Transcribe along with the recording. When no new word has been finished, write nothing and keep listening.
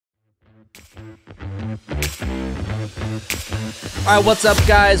All right, what's up,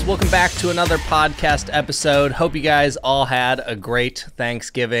 guys? Welcome back to another podcast episode. Hope you guys all had a great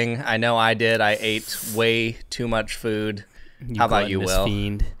Thanksgiving. I know I did. I ate way too much food. How about you, Will?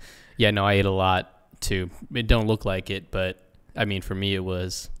 Fiend. Yeah, no, I ate a lot too. It don't look like it, but I mean, for me, it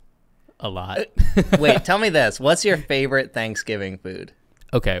was a lot. Wait, tell me this. What's your favorite Thanksgiving food?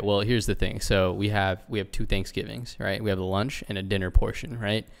 Okay, well, here's the thing. So we have two Thanksgivings, right? We have the lunch and a dinner portion,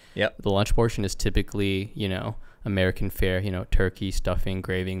 right? Yep. The lunch portion is typically, American fare, turkey, stuffing,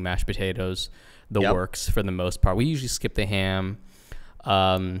 gravy, mashed potatoes, the works for the most part. We usually skip the ham.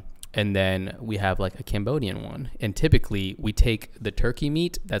 And then we have like a Cambodian one. And typically we take the turkey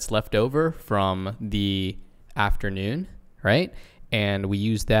meat that's left over from the afternoon, right? And we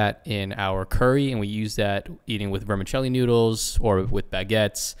use that in our curry, and we use that eating with vermicelli noodles or with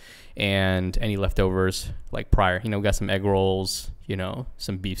baguettes and any leftovers like prior. We got some egg rolls,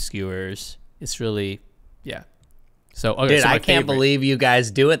 some beef skewers. It's really, yeah. So, okay, dude, I can't believe you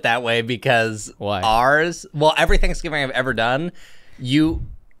guys do it that way because every Thanksgiving I've ever done,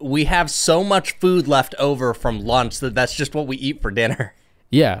 we have so much food left over from lunch that's just what we eat for dinner.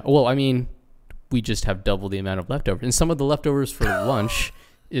 Yeah, well, I mean, we just have double the amount of leftovers. And some of the leftovers for lunch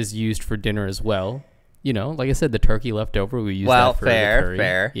is used for dinner as well. Like I said, the turkey leftover, we use that for the curry.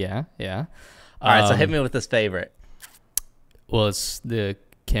 Fair. Yeah. All right, so hit me with this favorite. Well, it's the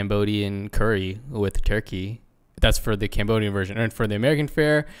Cambodian curry with turkey. That's for the Cambodian version. And for the American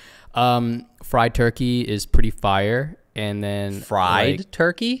fare, fried turkey is pretty fire. And then fried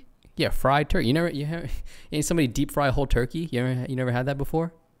turkey? Yeah, fried turkey. You somebody deep fry a whole turkey? You never had that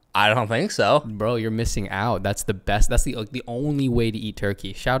before? I don't think so. Bro, you're missing out. That's the best. That's the only way to eat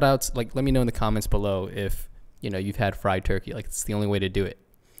turkey. Shout outs, let me know in the comments below if, you've had fried turkey. It's the only way to do it.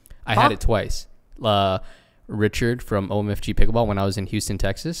 I had it twice. Richard from OMFG Pickleball, when I was in Houston,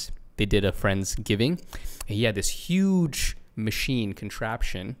 Texas, they did a Friendsgiving. And he had this huge machine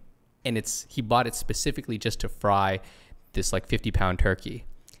contraption, and he bought it specifically just to fry this 50-pound turkey.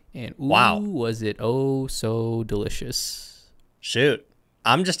 And wow, was it so delicious. Shoot.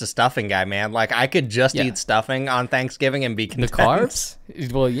 I'm just a stuffing guy, man. I could just eat stuffing on Thanksgiving and be content. The carbs?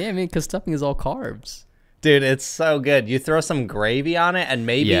 Well, yeah, because stuffing is all carbs. Dude, it's so good. You throw some gravy on it, and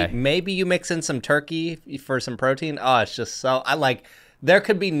maybe you mix in some turkey for some protein. Oh, it's just so... there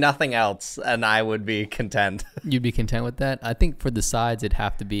could be nothing else, and I would be content. You'd be content with that? I think for the sides, it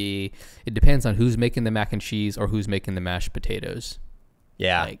depends on who's making the mac and cheese or who's making the mashed potatoes.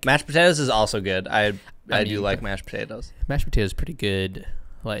 Yeah, mashed potatoes is also good. I do like mashed potatoes. Mashed potatoes is pretty good.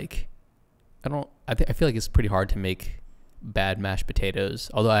 I feel like it's pretty hard to make bad mashed potatoes.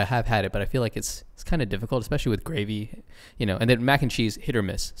 Although I have had it, but I feel like it's kind of difficult, especially with gravy. And then mac and cheese, hit or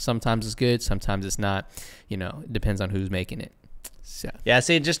miss. Sometimes it's good, sometimes it's not. It depends on who's making it. So. Yeah,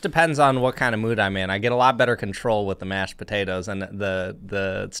 see, it just depends on what kind of mood I'm in. I get a lot better control with the mashed potatoes, and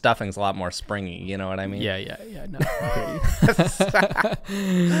the stuffing's a lot more springy. You know what I mean? Yeah. No,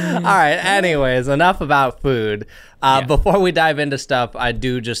 all right. Anyways, enough about food. Before we dive into stuff, I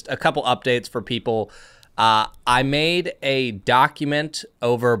do just a couple updates for people. I made a document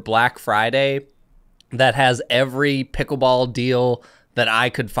over Black Friday that has every pickleball deal that I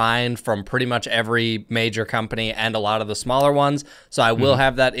could find from pretty much every major company and a lot of the smaller ones. So I will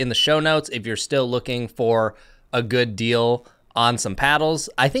have that in the show notes if you're still looking for a good deal on some paddles.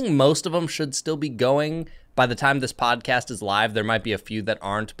 I think most of them should still be going by the time this podcast is live. There might be a few that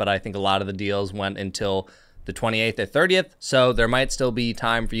aren't, but I think a lot of the deals went until the 28th or 30th. So there might still be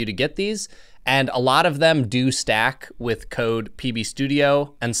time for you to get these. And a lot of them do stack with code PB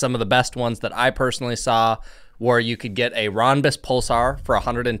Studio. And some of the best ones that I personally saw where you could get a Ronbus Pulsar for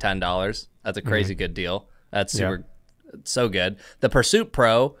 $110. That's a crazy good deal. That's so good. The Pursuit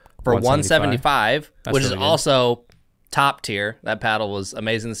Pro for $175, which is also top tier. That paddle was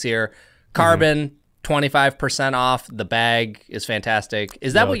amazing this year. Carbon, 25% off. The bag is fantastic.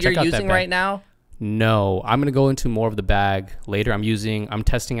 Is that what you're using right now? No, I'm gonna go into more of the bag later. I'm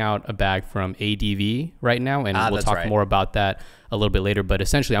testing out a bag from ADV right now, and we'll talk more about that a little bit later. But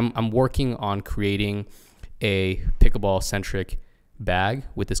essentially, I'm working on creating a pickleball centric bag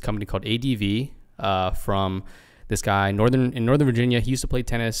with this company called ADV from this guy in Northern Virginia. He used to play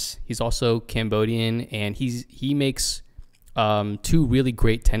tennis. He's also Cambodian, and he makes two really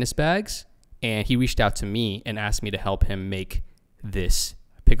great tennis bags. And he reached out to me and asked me to help him make this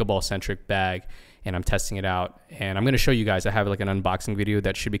pickleball centric bag. And I'm testing it out, and I'm going to show you guys. I have an unboxing video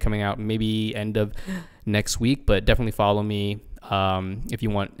that should be coming out maybe end of next week, but definitely follow me if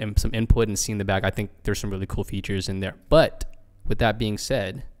you want some input and seeing the bag. I think there's some really cool features in there. But with that being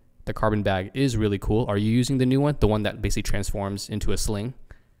said, the carbon bag is really cool. Are you using the new one, the one that basically transforms into a sling?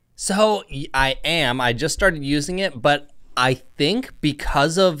 So I just started using it, but I think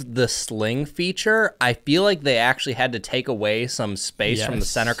because of the sling feature, I feel like they actually had to take away some space from the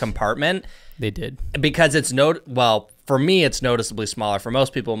center compartment. They did. Because it's well, for me, it's noticeably smaller. For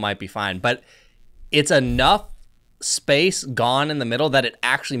most people, it might be fine, but it's enough space gone in the middle that it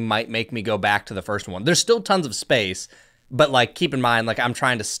actually might make me go back to the first one. There's still tons of space, but like keep in mind, like I'm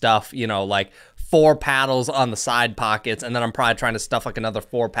trying to stuff, you know, like 4 paddles on the side pockets, and then I'm probably trying to stuff like another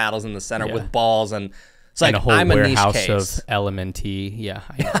 4 paddles in the center with balls, and it's like a whole I'm a warehouse niche case of LMNT. Yeah,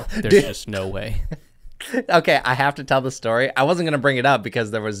 I know. There's just no way. Okay, I have to tell the story. I wasn't gonna bring it up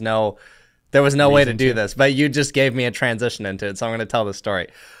because there was no way to do this, but you just gave me a transition into it, so I'm gonna tell the story.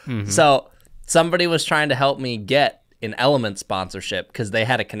 So somebody was trying to help me get an Element sponsorship because they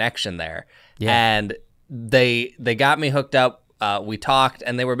had a connection there, and they got me hooked up. We talked,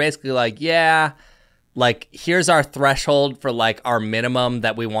 and they were basically like, yeah, like here's our threshold for like our minimum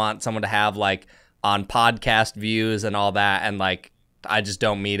that we want someone to have like on podcast views and all that, and like I just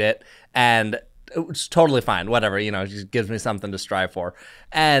don't meet it, and it's totally fine, whatever, you know, it just gives me something to strive for.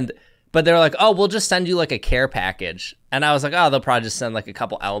 But they were like, oh, we'll just send you like a care package. And I was like, oh, they'll probably just send like a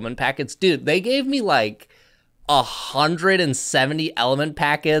couple Element packets. Dude, they gave me like 170 Element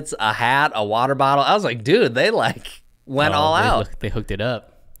packets, a hat, a water bottle. I was like, dude, they like went all out. They hooked it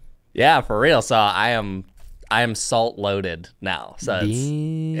up. Yeah, for real. So I am salt loaded now. So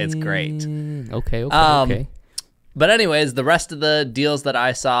it's great. Okay. But anyways, the rest of the deals that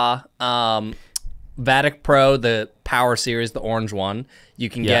I saw, Vatic Pro, the Power Series, the orange one, you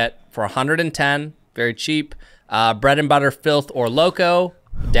can get for 110, very cheap. Bread and Butter Filth or Loco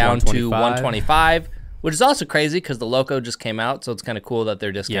down to 125, which is also crazy because the Loco just came out, so it's kind of cool that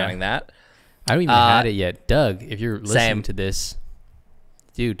they're discounting that. I don't even had it yet. Doug, if you're listening to this,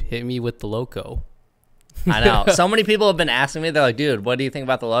 dude, hit me with the Loco. I know. So many people have been asking me, they're like, dude, what do you think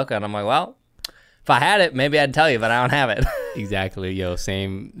about the Loco? And I'm like, well, if I had it, maybe I'd tell you, but I don't have it. Exactly. Yo,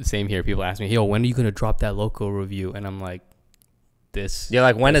 same here. People ask me, yo, when are you going to drop that Loco review? And I'm like, you're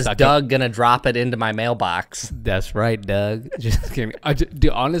like, when is Doug going to drop it into my mailbox? That's right, Doug. Just kidding. Dude,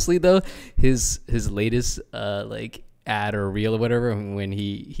 honestly, though, his latest like ad or reel or whatever, when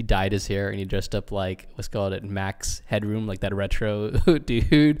he dyed his hair and he dressed up like, what's called it, Max Headroom, like that retro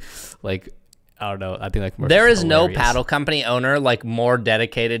dude, like, I don't know. I think like there is no paddle company owner like more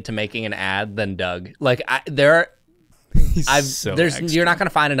dedicated to making an ad than Doug. Like you're not gonna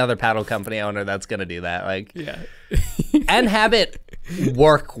find another paddle company owner that's gonna do that. Like, and have it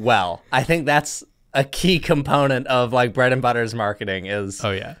work well. I think that's a key component of like Bread and Butter's marketing. Is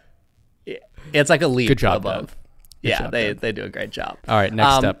it's like a leap Good job, above. Doug. They do a great job. All right,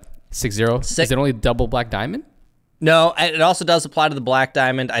 next up, 6-0. Is it only double black diamond? No, it also does apply to the black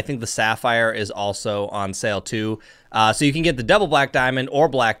diamond. I think the sapphire is also on sale too. So you can get the double black diamond or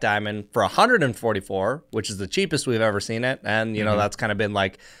black diamond for 144, which is the cheapest we've ever seen it. And, you know, that's kind of been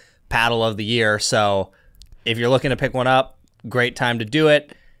like paddle of the year. So if you're looking to pick one up, great time to do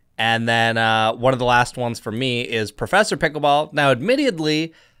it. And then one of the last ones for me is Professor Pickleball. Now,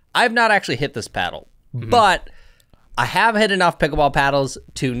 admittedly, I've not actually hit this paddle, but I have hit enough pickleball paddles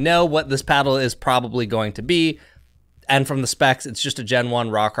to know what this paddle is probably going to be. And from the specs, it's just a Gen 1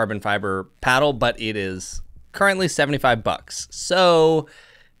 raw carbon fiber paddle, but it is currently $75. So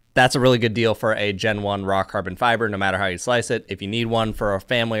that's a really good deal for a Gen 1 raw carbon fiber, no matter how you slice it. If you need one for a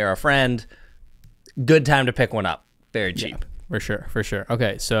family or a friend, good time to pick one up. Very cheap. Yeah, for sure.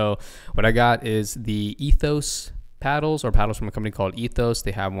 Okay, so what I got is the Ethos paddles, or paddles from a company called Ethos.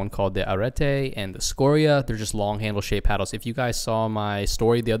 They have one called the Arete and the Scoria. They're just long handle shaped paddles. If you guys saw my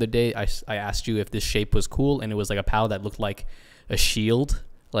story the other day, I asked you if this shape was cool, and it was like a paddle that looked like a shield.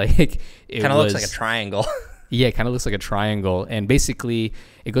 Like it kind of looks like a triangle. Yeah, it kind of looks like a triangle. And basically,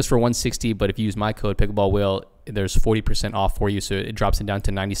 it goes for $160, but if you use my code PickleballWheel, there's 40% off for you, so it drops it down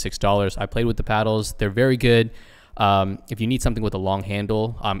to $96. I played with the paddles. They're very good. If you need something with a long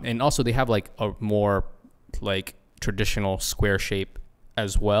handle, and also they have like a more like traditional square shape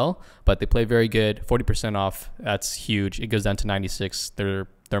as well, but they play very good. 40% off. That's huge. It goes down to 96. They're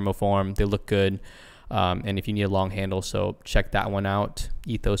thermoform. They look good. And if you need a long handle, so check that one out.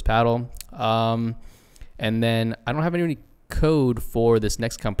 Ethos paddle. And then I don't have any code for this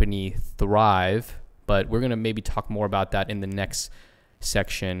next company, Thrive, but we're gonna maybe talk more about that in the next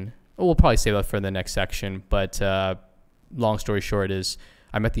section. We'll probably save that for the next section. But long story short is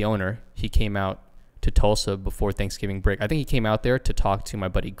I met the owner. He came out to Tulsa before Thanksgiving break. I think he came out there to talk to my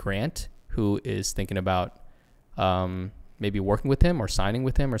buddy Grant, who is thinking about maybe working with him or signing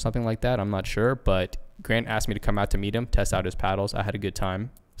with him or something like that. I'm not sure, but Grant asked me to come out to meet him, test out his paddles. I had a good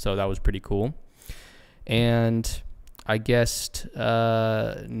time, so that was pretty cool. And I guess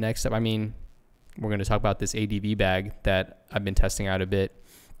next up, I mean, we're going to talk about this ADV bag that I've been testing out a bit.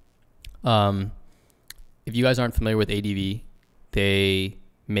 If you guys aren't familiar with ADV, they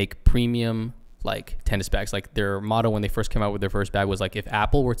make premium like tennis bags. Like their motto when they first came out with their first bag was like, if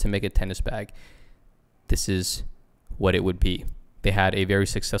Apple were to make a tennis bag, this is what it would be. They had a very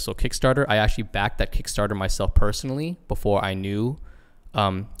successful Kickstarter. I actually backed that Kickstarter myself personally before I knew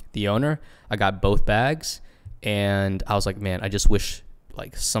the owner. I got both bags and I was like, man, I just wish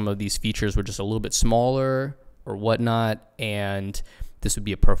like some of these features were just a little bit smaller or whatnot, and this would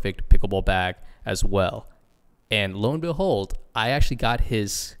be a perfect pickleball bag as well. And lo and behold, I actually got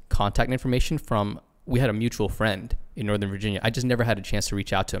his contact information from, we had a mutual friend in Northern Virginia. I just never had a chance to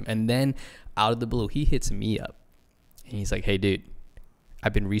reach out to him. And then out of the blue, he hits me up and he's like, hey dude,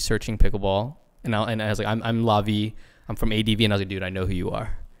 I've been researching pickleball. And I was like, I'm Lavi, I'm from ADV. And I was like, dude, I know who you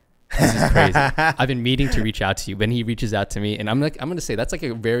are. This is crazy. I've been meaning to reach out to you. Then he reaches out to me and I'm going to say that's like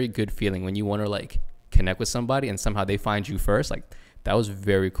a very good feeling when you want to like connect with somebody and somehow they find you first. Like that was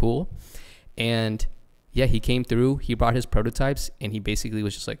very cool. And yeah, he came through, he brought his prototypes and he basically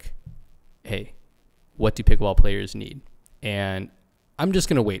was just like, hey, what do pickleball players need? And I'm just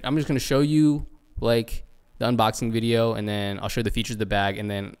going to wait. I'm just going to show you like the unboxing video and then I'll show the features of the bag.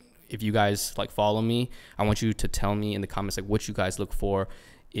 And then if you guys like follow me, I want you to tell me in the comments like what you guys look for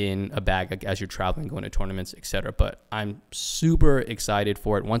in a bag like, as you're traveling, going to tournaments, etc. But I'm super excited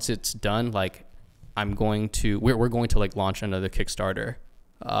for it. Once it's done, like we're going to like launch another Kickstarter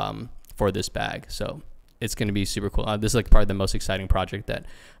for this bag. So it's going to be super cool. This is like probably the most exciting project that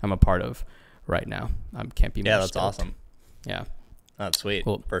I'm a part of right now. I can't be more that's stoked. Awesome. Yeah. That's sweet.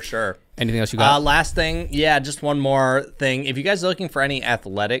 Cool. For sure. Anything else you got? Last thing. Yeah, just one more thing. If you guys are looking for any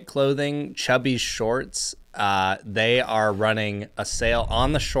athletic clothing, Chubby's Shorts, they are running a sale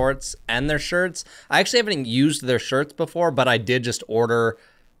on the shorts and their shirts. I actually haven't used their shirts before, but I did just order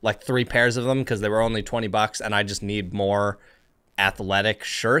like 3 pairs of them because they were only $20 and I just need more athletic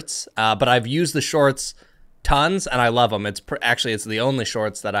shirts. But I've used the shorts tons and I love them. It's actually it's the only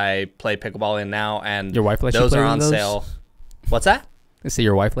shorts that I play pickleball in now, and your wife lets those you play are on those? Sale. What's that? Let's say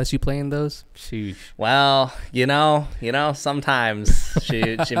your wife lets you play in those. Sheesh. Well, you know, sometimes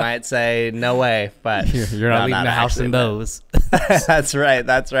she might say no way, but you're not leaving the house in those. That's right.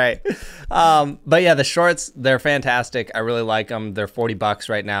 But yeah, the shorts, they're fantastic. I really like them. They're $40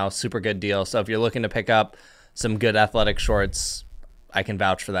 right now. Super good deal. So if you're looking to pick up some good athletic shorts, I can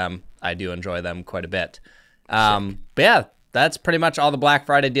vouch for them. I do enjoy them quite a bit. But yeah, that's pretty much all the Black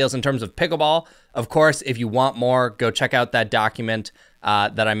Friday deals in terms of pickleball. Of course, if you want more, go check out that document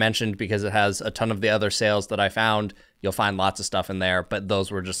that I mentioned because it has a ton of the other sales that I found. You'll find lots of stuff in there, but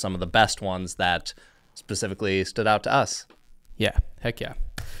those were just some of the best ones that specifically stood out to us. Yeah, heck yeah.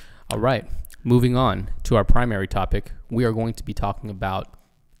 All right, moving on to our primary topic. We are going to be talking about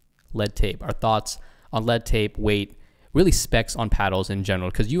lead tape, our thoughts on lead tape, weight, really specs on paddles in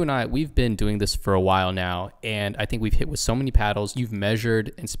general, because you and I, we've been doing this for a while now, and I think we've hit with so many paddles. You've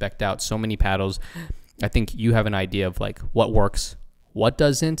measured and spec'd out so many paddles. I think you have an idea of like what works, what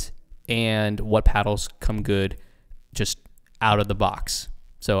doesn't, and what paddles come good just out of the box.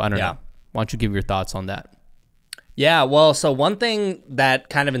 So I don't know. Why don't you give your thoughts on that? Yeah, well, so one thing that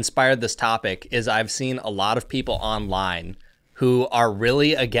kind of inspired this topic is I've seen a lot of people online who are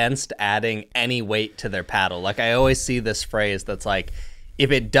really against adding any weight to their paddle. Like I always see this phrase that's like,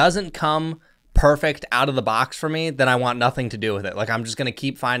 if it doesn't come perfect out of the box for me, then I want nothing to do with it. Like I'm just gonna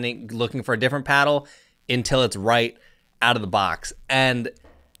keep looking for a different paddle until it's right out of the box. And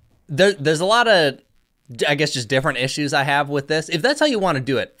there's a lot of, I guess, just different issues I have with this. If that's how you want to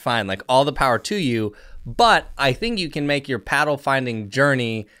do it, fine, like all the power to you. But I think you can make your paddle finding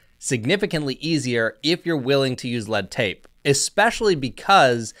journey significantly easier if you're willing to use lead tape. Especially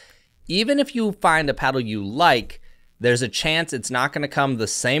because even if you find a paddle you like, there's a chance it's not going to come the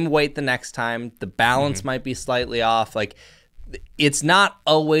same weight the next time. The balance might be slightly off. Like it's not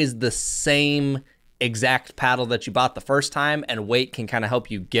always the same exact paddle that you bought the first time, and weight can kind of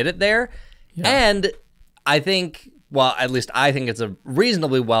help you get it there. Yeah. And I think, well, at least I think it's a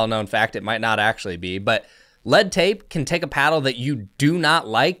reasonably well-known fact. It might not actually be, but lead tape can take a paddle that you do not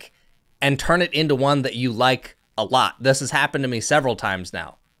like and turn it into one that you like a lot. This has happened to me several times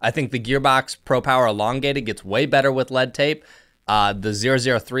now. I think the Gearbox Pro Power Elongated gets way better with lead tape.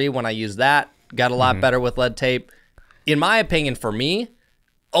 The 003, when I used that, got a lot better with lead tape. In my opinion, for me,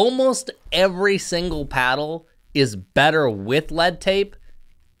 almost every single paddle is better with lead tape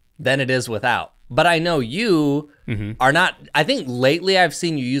than it is without. But I know you are not. I think lately I've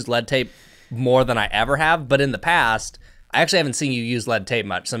seen you use lead tape more than I ever have. But in the past, I actually haven't seen you use lead tape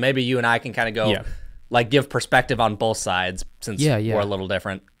much. So maybe you and I can kind of go like give perspective on both sides since we're a little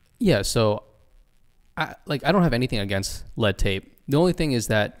different. Yeah, so I don't have anything against lead tape. The only thing is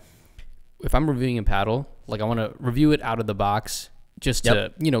that if I'm reviewing a paddle, like I want to review it out of the box just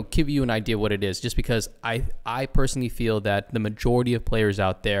to, give you an idea what it is, just because I personally feel that the majority of players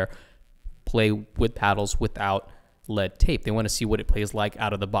out there play with paddles without lead tape. They want to see what it plays like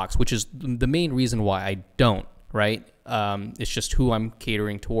out of the box, which is the main reason why I don't, right? It's just who I'm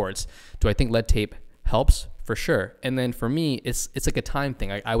catering towards. Do I think lead tape helps? For sure. And then for me, it's like a time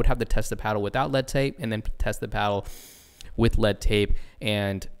thing. I would have to test the paddle without lead tape and then test the paddle with lead tape.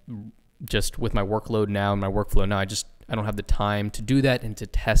 And just with my workload now and my workflow now, I don't have the time to do that and to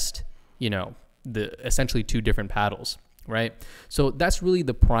test, the essentially two different paddles, right? So that's really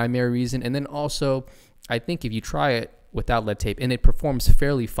the primary reason. And then also, I think if you try it without lead tape and it performs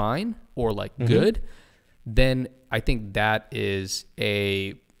fairly fine or like good, then I think that is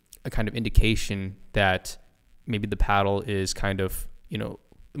a kind of indication that maybe the paddle is kind of,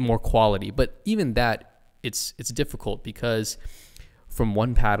 more quality. But even that, it's difficult because from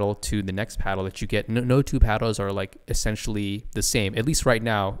one paddle to the next paddle that you get, no two paddles are like essentially the same, at least right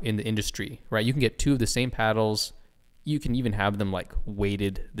now in the industry, right? You can get two of the same paddles. You can even have them like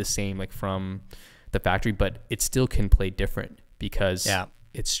weighted the same, like from the factory, but it still can play different because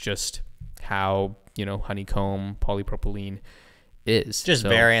it's just how, honeycomb, polypropylene is. Just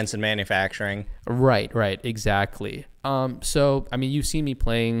variance in manufacturing. Right, exactly. So, I mean, you've seen me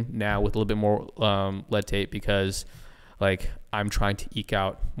playing now with a little bit more lead tape because, like, I'm trying to eke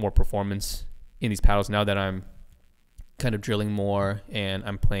out more performance in these paddles now that I'm kind of drilling more and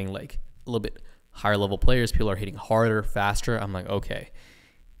I'm playing, like, a little bit higher level players. People are hitting harder, faster. I'm like, okay,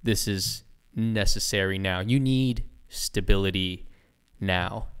 this is necessary now. You need stability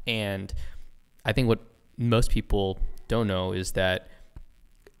now. And I think what most people don't know is that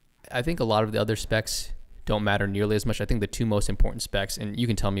I think a lot of the other specs don't matter nearly as much. I think the two most important specs, and you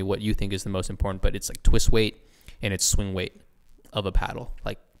can tell me what you think is the most important, but it's like twist weight and it's swing weight of a paddle.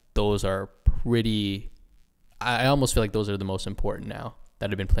 Like those are pretty, I almost feel like those are the most important now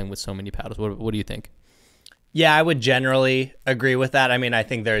that I've been playing with so many paddles. What do you think? Yeah, I would generally agree with that. I mean, I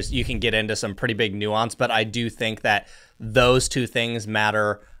think you can get into some pretty big nuance, but I do think that those two things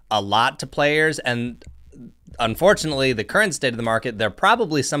matter a lot to players. And unfortunately, the current state of the market, they're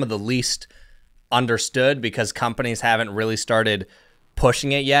probably some of the least understood because companies haven't really started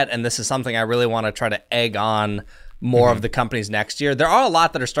pushing it yet. And this is something I really want to try to egg on more of the companies next year. There are a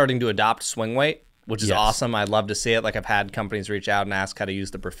lot that are starting to adopt swing weight, which is awesome. I'd love to see it. Like I've had companies reach out and ask how to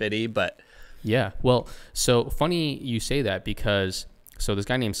use the Perfidi, but yeah, well, so funny you say that because so this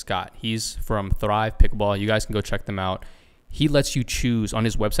guy named Scott, he's from Thrive Pickleball. You guys can go check them out. He lets you choose on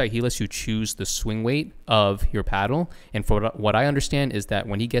his website. He lets you choose the swing weight of your paddle. And for what I understand is that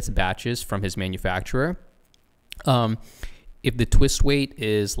when he gets batches from his manufacturer, if the twist weight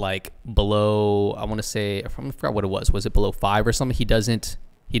is like below, I want to say, I forgot what it was it below 5 or something? He doesn't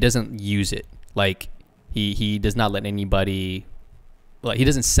use it. Like he does not let anybody, like he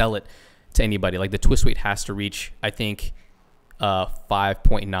doesn't sell it to anybody. Like the twist weight has to reach, I think,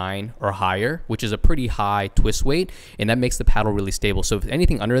 5.9 or higher, which is a pretty high twist weight, and that makes the paddle really stable. So if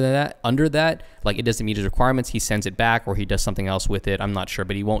anything under that, like it doesn't meet his requirements, he sends it back or he does something else with it. I'm not sure,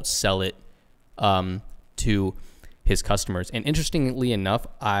 but he won't sell it to his customers. And interestingly enough,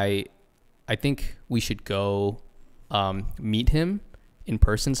 I think we should go meet him in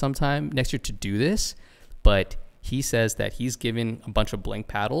person sometime next year to do this. But he says that he's given a bunch of blank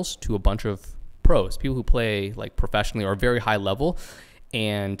paddles to a bunch of pros, people who play like professionally or very high level,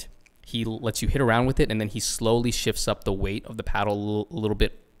 and he lets you hit around with it, and then he slowly shifts up the weight of the paddle a little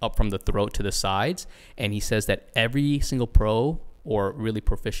bit up from the throat to the sides. And he says that every single pro or really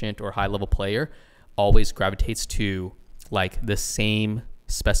proficient or high level player always gravitates to like the same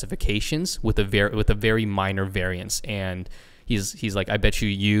specifications with a very minor variance. And he's like, I bet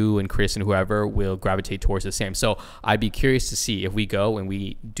you and Chris and whoever will gravitate towards the same. So I'd be curious to see if we go and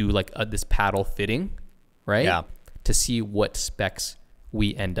we do like this paddle fitting, right? Yeah. To see what specs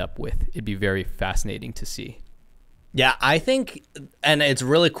we end up with. It'd be very fascinating to see. Yeah, I think, and it's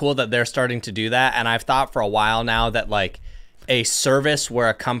really cool that they're starting to do that. And I've thought for a while now that like a service where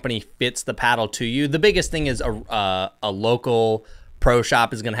a company fits the paddle to you, the biggest thing is a local pro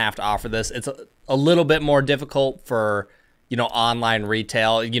shop is going to have to offer this. It's a little bit more difficult for, online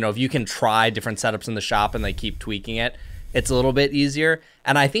retail. If you can try different setups in the shop and they keep tweaking it, it's a little bit easier.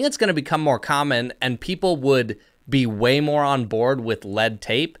 And I think it's going to become more common, and people would be way more on board with lead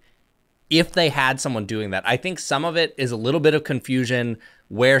tape if they had someone doing that. I think some of it is a little bit of confusion.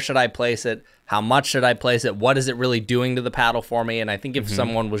 Where should I place it? How much should I place it? What is it really doing to the paddle for me? And I think if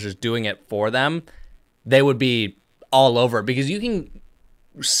someone was just doing it for them, they would be all over it, because you can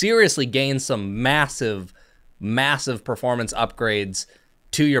seriously gain some massive performance upgrades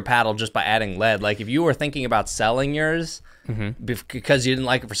to your paddle just by adding lead. Like if you were thinking about selling yours because you didn't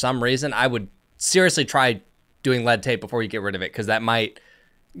like it for some reason, I would seriously try doing lead tape before you get rid of it, because that might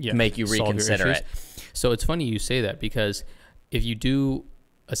make you reconsider it. So it's funny you say that, because if you do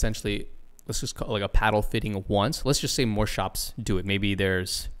essentially, let's just call it like a paddle fitting once, let's just say more shops do it. Maybe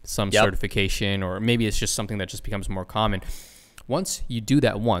there's some certification, or maybe it's just something that just becomes more common. Once you do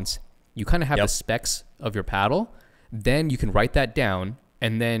that once, you kind of have the specs of your paddle, then you can write that down,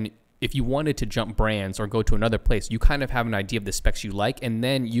 and then if you wanted to jump brands or go to another place, you kind of have an idea of the specs you like, and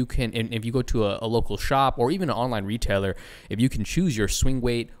then you can, and if you go to a local shop or even an online retailer, if you can choose your swing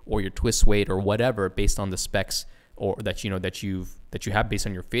weight or your twist weight or whatever based on the specs or that you have based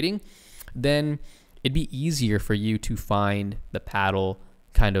on your fitting, then it'd be easier for you to find the paddle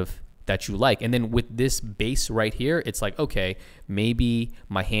kind of that you like. And then with this base right here, it's like, okay, maybe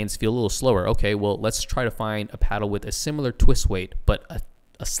my hands feel a little slower. Okay, well, let's try to find a paddle with a similar twist weight, but a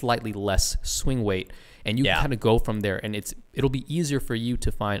slightly less swing weight, and you can kind of go from there, and it'll be easier for you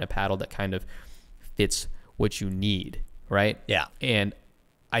to find a paddle that kind of fits what you need, right? Yeah. And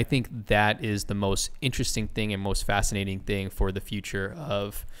I think that is the most interesting thing and most fascinating thing for the future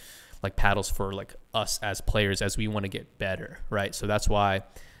of like paddles for like us as players, as we want to get better, right? So that's why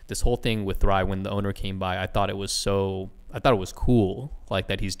this whole thing with Thrive, when the owner came by, I thought it was cool, like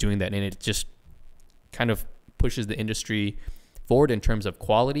that he's doing that, and it just kind of pushes the industry forward in terms of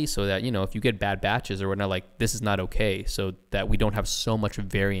quality, so that, you know, if you get bad batches or whatnot, like this is not okay, so that we don't have so much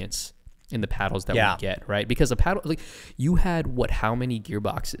variance in the paddles that we get, right? Because a paddle, like you had how many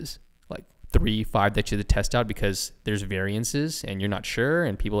gearboxes, like 3, 5 that you had to test out because there's variances and you're not sure,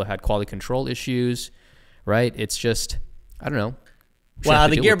 and people have had quality control issues, right? It's just, I don't know. Well,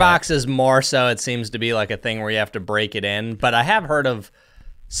 the gearbox is more so, it seems to be like a thing where you have to break it in, but I have heard of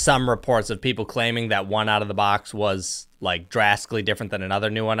some reports of people claiming that one out of the box was like drastically different than another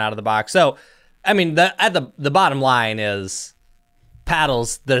new one out of the box. So, I mean, the bottom line is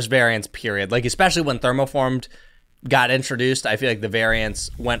paddles, there's variance, period. Like, especially when thermoformed got introduced, I feel like the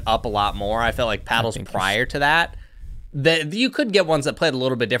variance went up a lot more. I felt like paddles prior to that, you could get ones that played a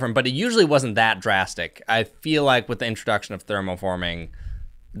little bit different, but it usually wasn't that drastic. I feel like with the introduction of thermoforming,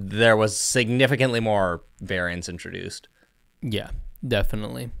 there was significantly more variance introduced. Yeah,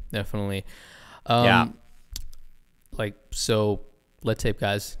 definitely. Like, so lead tape,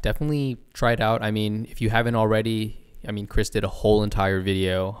 guys, definitely try it out. I mean, if you haven't already, I mean, Chris did a whole entire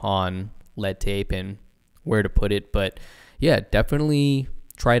video on lead tape and where to put it, but yeah, definitely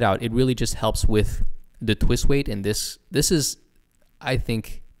try it out. It really just helps with the twist weight, and this is, I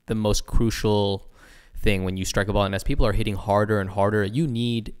think, the most crucial thing when you strike a ball, and as people are hitting harder and harder, you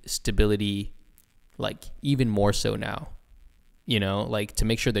need stability, like even more so now, you know, like to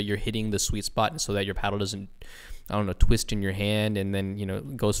make sure that you're hitting the sweet spot so that your paddle doesn't, I don't know, twist in your hand and then, you know,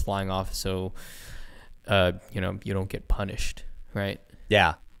 goes flying off, so you know, you don't get punished, right?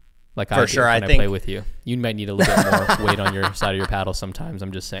 Yeah, like for sure. I think play with you might need a little bit more weight on your side of your paddle sometimes.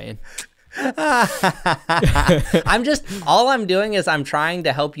 I'm just saying. All I'm doing is I'm trying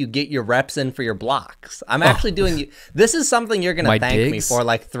to help you get your reps in for your blocks. I'm actually doing this is something you're gonna thank me for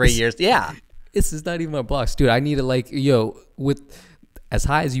like 3 years. Yeah, this is not even my blocks, dude. I need to, like, yo, with as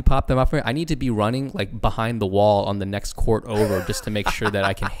high as you pop them up, I need to be running like behind the wall on the next court over just to make sure that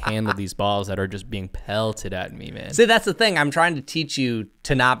I can handle these balls that are just being pelted at me, man. See, that's the thing. I'm trying to teach you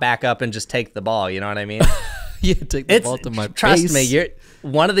to not back up and just take the ball. You know what I mean? Yeah, take the ball to my trust face. Me,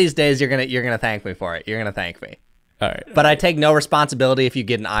 one of these days you're gonna thank me for it. You're gonna thank me. All right. But I take no responsibility if you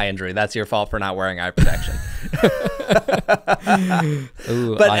get an eye injury. That's your fault for not wearing eye protection.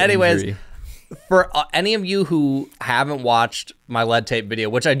 Ooh, but anyways, injury. For any of you who haven't watched my lead tape video,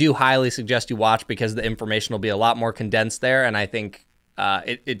 which I do highly suggest you watch because the information will be a lot more condensed there, and I think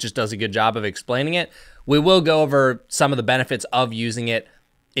it just does a good job of explaining it. We will go over some of the benefits of using it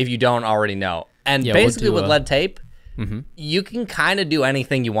if you don't already know. And yeah, basically with lead tape, you can kind of do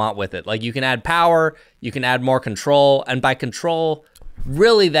anything you want with it. Like you can add power, you can add more control, and by control,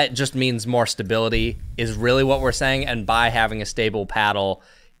 really that just means more stability is really what we're saying. And by having a stable paddle,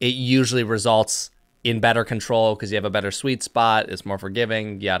 it usually results in better control because you have a better sweet spot, it's more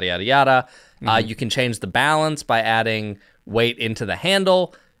forgiving, yada, yada, yada. You can change the balance by adding weight into the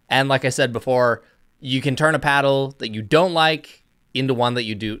handle. And like I said before, you can turn a paddle that you don't like into one that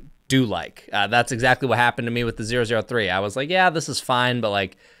you do like. That's exactly what happened to me with the 003. I was like, yeah, this is fine, but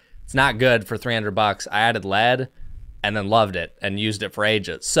like, it's not good for $300. I added lead and then loved it and used it for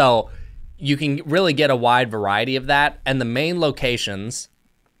ages. So you can really get a wide variety of that. And the main locations,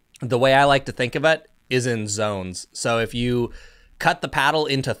 the way I like to think of it is in zones. So if you cut the paddle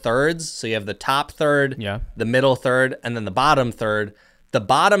into thirds, so you have the top third, the middle third, and then the bottom third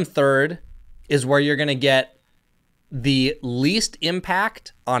is where you're going to get the least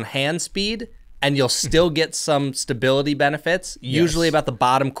impact on hand speed, and you'll still get some stability benefits, usually about the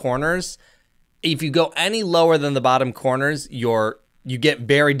bottom corners. If you go any lower than the bottom corners, you get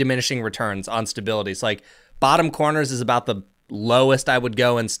very diminishing returns on stability. So like bottom corners is about the lowest I would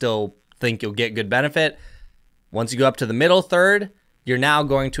go and still think you'll get good benefit. Once you go up to the middle third, you're now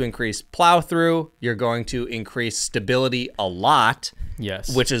going to increase plow through. You're going to increase stability a lot,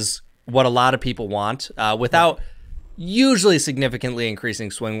 which is what a lot of people want, without usually significantly increasing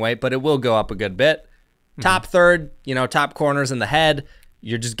swing weight, but it will go up a good bit. Top third, top corners in the head,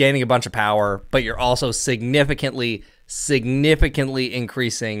 you're just gaining a bunch of power, but you're also significantly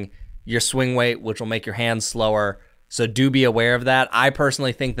increasing your swing weight, which will make your hands slower. So do be aware of that. I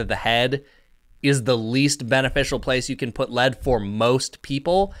personally think that the head is the least beneficial place you can put lead for most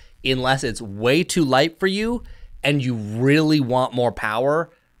people, unless it's way too light for you and you really want more power.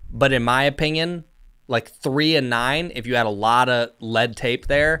 But in my opinion, like 3 and 9, if you had a lot of lead tape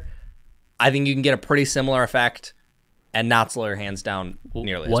there, I think you can get a pretty similar effect and not slow your hands down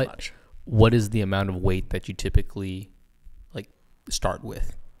nearly as much. What is the amount of weight that you typically like start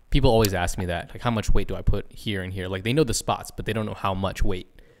with? People always ask me that, like, how much weight do I put here and here? Like, they know the spots, but they don't know how much weight.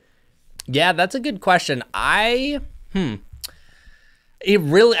 Yeah, that's a good question. It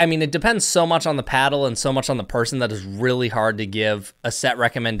depends so much on the paddle and so much on the person that is really hard to give a set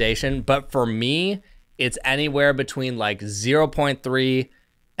recommendation. But for me, it's anywhere between like 0.3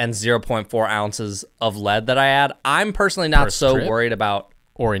 and 0.4 ounces of lead that I add. I'm personally not so worried about...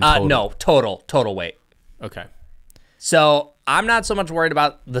 Or in total? No, total weight. Okay. So I'm not so much worried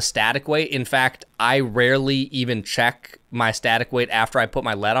about the static weight. In fact, I rarely even check my static weight after I put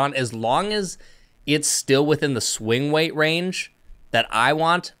my lead on. As long as it's still within the swing weight range that I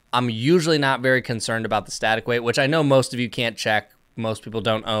want, I'm usually not very concerned about the static weight, which I know most of you can't check. Most people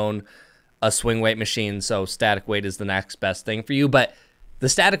don't own a swing weight machine, so static weight is the next best thing for you. But the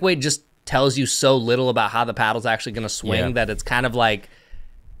static weight just tells you so little about how the paddle's actually going to swing that it's kind of like,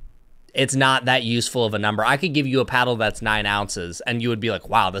 it's not that useful of a number. I could give you a paddle that's 9 ounces and you would be like,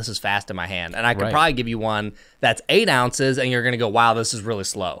 wow, this is fast in my hand. And I could probably give you one that's 8 ounces and you're going to go, wow, this is really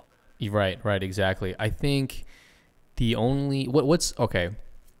slow. Right, exactly. I think the only, what's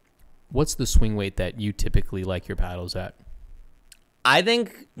the swing weight that you typically like your paddles at? I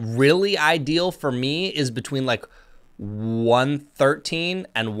think really ideal for me is between like 113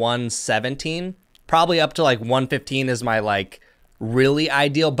 and 117. Probably up to like 115 is my like really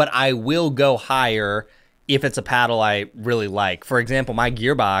ideal, but I will go higher if it's a paddle I really like. For example, my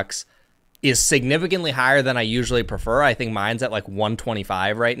gearbox is significantly higher than I usually prefer. I think mine's at like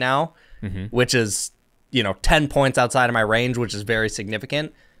 125 right now, which is, 10 points outside of my range, which is very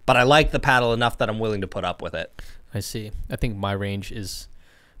significant. But I like the paddle enough that I'm willing to put up with it. I see. I think my range is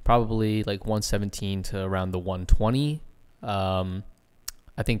probably like 117 to around the 120. I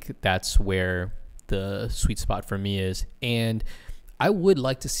think that's where the sweet spot for me is. And I would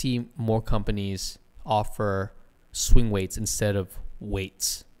like to see more companies offer swing weights instead of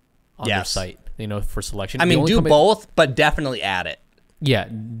weights on their site, for selection. I mean, do both, but definitely add it. Yeah,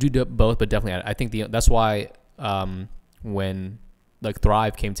 do both, but definitely add it. I think that's why when like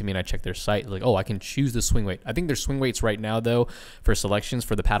Thrive came to me and I checked their site, like, oh, I can choose the swing weight. I think their swing weights right now, though, for selections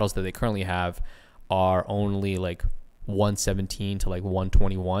for the paddles that they currently have are only like 117 to like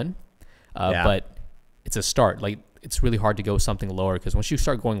 121. But it's a start. Like, it's really hard to go something lower because once you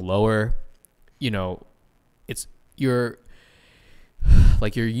start going lower, you're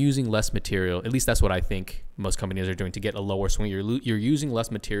using less material. At least that's what I think most companies are doing to get a lower swing. You're using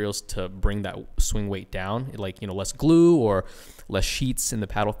less materials to bring that swing weight down, like less glue or less sheets in the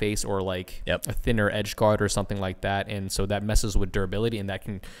paddle face or like a thinner edge guard or something like that. And so that messes with durability, and that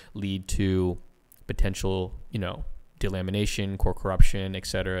can lead to potential delamination, core corruption, et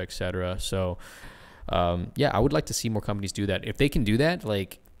cetera, et cetera. So I would like to see more companies do that. If they can do that,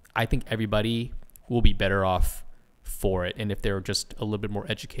 like, I think everybody will be better off for it. And if they're just a little bit more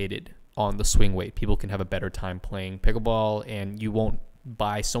educated on the swing weight, people can have a better time playing pickleball, and you won't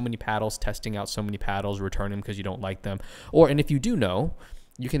buy so many paddles, testing out so many paddles, return them because you don't like them. And if you do know,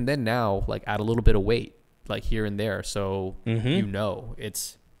 you can then now like add a little bit of weight like here and there. So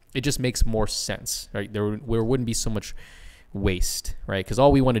it just makes more sense, right? There wouldn't be so much waste, right? Because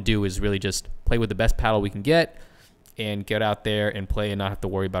all we want to do is really just play with the best paddle we can get and get out there and play and not have to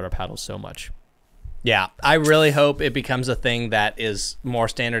worry about our paddles so much. Yeah, I really hope it becomes a thing that is more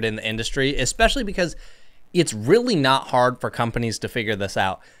standard in the industry, especially because it's really not hard for companies to figure this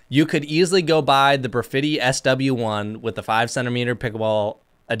out. You could easily go buy the Graffiti SW1 with the 5-centimeter pickleball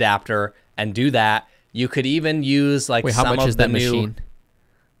adapter and do that. You could even use like Wait, how some much of is the that new machine?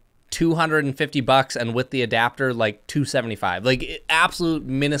 $250, and with the adapter like $275. Like absolute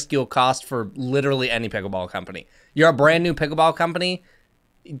minuscule cost for literally any pickleball company. You're a brand new pickleball company,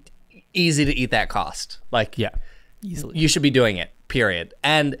 easy to eat that cost. Like, yeah, easily. You should be doing it, period.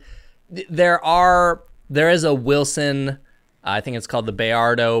 And there is a Wilson, I think it's called the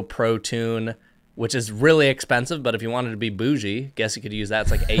Bayardo Pro Tune, which is really expensive, but if you wanted to be bougie, guess you could use that.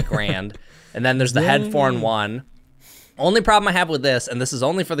 It's like $8,000. And then there's the Head 4-in-1. Only problem I have with this, and this is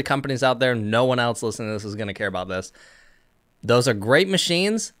only for the companies out there, no one else listening to this is going to care about this. Those are great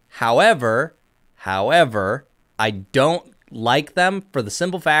machines. However, I don't like them for the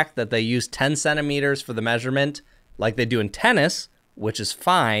simple fact that they use 10 centimeters for the measurement like they do in tennis, which is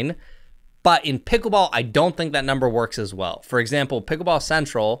fine. But in pickleball, I don't think that number works as well. For example, Pickleball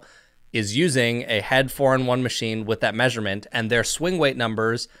Central is using a Head 4-in-1 machine with that measurement, and their swing weight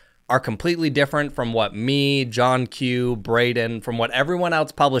numbers are completely different from what me, John Q, Braden, from what everyone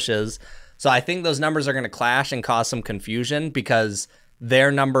else publishes. So I think those numbers are going to clash and cause some confusion because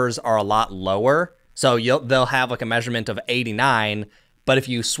their numbers are a lot lower. So they'll have like a measurement of 89, but if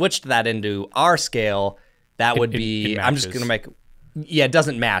you switched that into our scale, that would be, I'm just going to make, yeah, it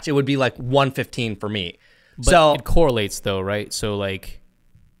doesn't match. It would be like 115 for me. But so it correlates though, right? So like,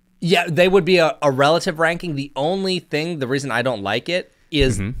 yeah, they would be a relative ranking. The only thing, the reason I don't like it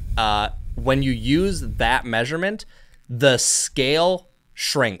is when you use that measurement, the scale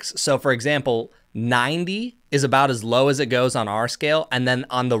shrinks. So for example, 90 is about as low as it goes on our scale. And then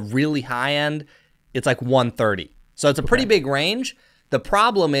on the really high end, it's like 130. So it's a pretty big range. The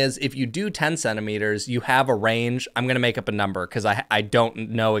problem is if you do 10 centimeters, you have a range. I'm going to make up a number because I don't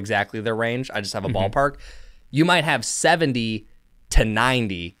know exactly their range. I just have a ballpark. You might have 70 to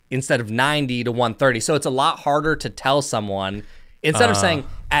 90 instead of 90 to 130. So it's a lot harder to tell someone. Instead of saying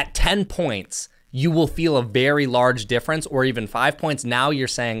at 10 points, you will feel a very large difference, or even 5 points. Now you're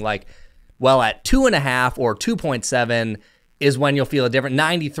saying like, well, at 2.5 or 2.7 is when you'll feel a difference.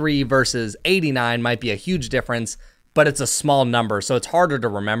 93 versus 89 might be a huge difference, but it's a small number. So it's harder to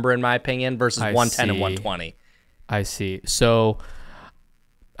remember, in my opinion, versus 110 and 120. I see. So,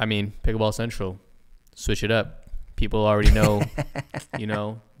 I mean, Pickleball Central, switch it up. People already know, you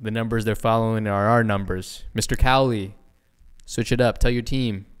know, the numbers they're following are our numbers. Mr. Cowley, switch it up. Tell your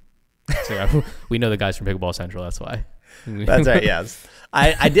team. So, we know the guys from Pickleball Central. That's why. That's right. Yes.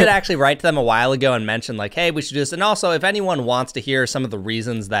 I did actually write to them a while ago and mention like, hey, we should do this. And also, if anyone wants to hear some of the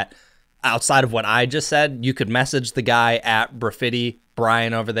reasons that outside of what I just said, you could message the guy at Graffiti,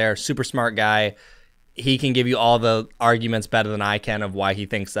 Brian over there, super smart guy. He can give you all the arguments better than I can of why he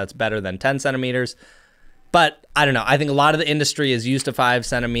thinks that's better than 10 centimeters. But I don't know. I think a lot of the industry is used to 5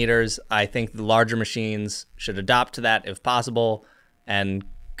 centimeters. I think the larger machines should adopt to that if possible and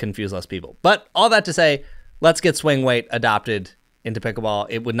confuse less people. But all that to say, let's get swing weight adopted into pickleball.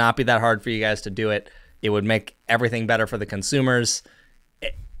 It would not be that hard for you guys to do it. It would make everything better for the consumers.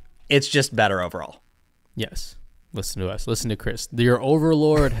 It's just better overall. Yes. Listen to us. Listen to Chris. Your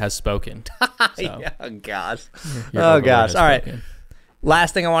overlord has spoken. Yeah, oh, gosh. Oh, gosh. All right.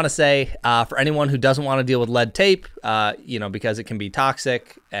 Last thing I want to say, for anyone who doesn't want to deal with lead tape, you know, because it can be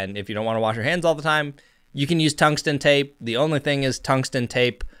toxic, and if you don't want to wash your hands all the time, you can use tungsten tape. The only thing is tungsten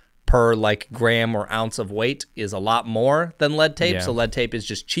tape per like gram or ounce of weight is a lot more than lead tape. Yeah. So lead tape is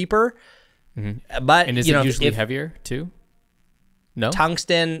just cheaper. But and is it usually heavier too? No?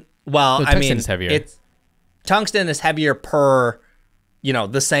 Tungsten, well, no, tungsten is heavier. Tungsten is heavier per, you know,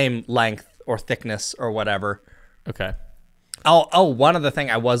 the same length or thickness or whatever. Okay. Oh, one other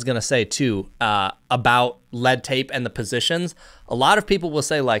thing I was going to say too, about lead tape and the positions. A lot of people will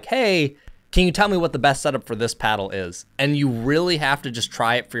say like, hey, can you tell me what the best setup for this paddle is? And you really have to just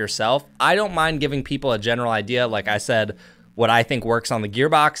try it for yourself. I don't mind giving people a general idea. Like I said, what I think works on the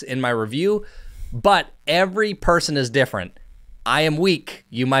gearbox in my review, but every person is different. I am weak.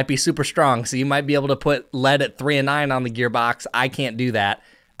 You might be super strong. So you might be able to put lead at 3 and 9 on the gearbox. I can't do that.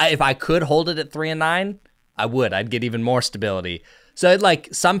 If I could hold it at 3 and 9, I would. I'd get even more stability. So like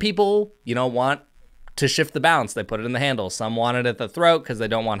some people, you know, want to shift the balance. They put it in the handle. Some want it at the throat because they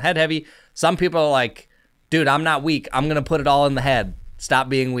don't want head heavy. Some people are like, dude, I'm not weak. I'm going to put it all in the head. Stop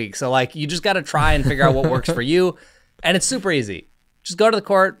being weak. So like you just got to try and figure out what works for you. And it's super easy. Just go to the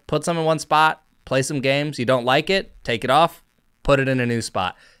court, put some in one spot, play some games. You don't like it, take it off, put it in a new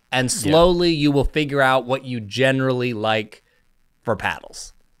spot. And slowly you will figure out what you generally like for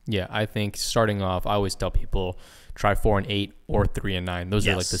paddles. Yeah, I think starting off, I always tell people try 4 and 8 or 3 and 9. Those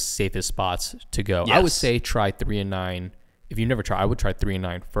are like the safest spots to go. I would say try 3 and 9. If you never try, I would try 3 and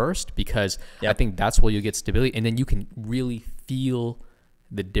 9 first, because I think that's where you get stability, and then you can really feel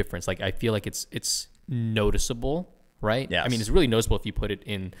the difference. Like, I feel like it's noticeable, right? Yes. I mean, it's really noticeable if you put it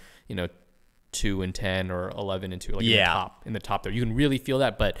in, 2 and 10 or 11 and 2, like in the top there. You can really feel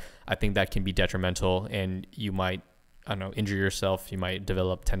that, but I think that can be detrimental, and you might, I don't know, injure yourself. You might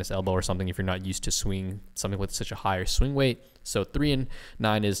develop tennis elbow or something if you're not used to swing something with such a higher swing weight. So 3 and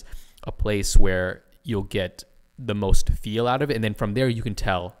 9 is a place where you'll get the most feel out of it, and then from there you can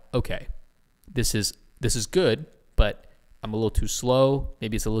tell, okay, this is good, but I'm a little too slow.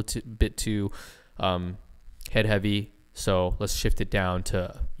 Maybe it's a little bit too head heavy. So let's shift it down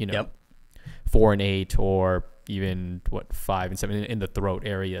to 4 and 8, or even 5 and 7 in the throat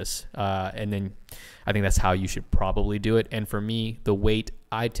areas. And then I think that's how you should probably do it. And for me, the weight,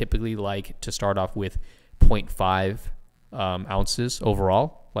 I typically like to start off with 0.5 ounces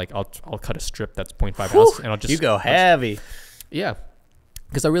overall. Like I'll cut a strip that's 0.5 ounces, and I'll just, you go heavy. Yeah.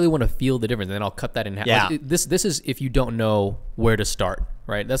 Because I really want to feel the difference, and then I'll cut that in half. Yeah. Like, this is if you don't know where to start,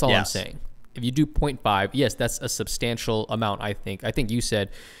 right? That's all I'm saying. If you do 0.5, yes, that's a substantial amount, I think. I think you said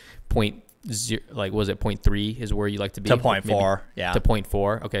 0.0, like, was it 0.3 is where you like to be? To 0.4, yeah. To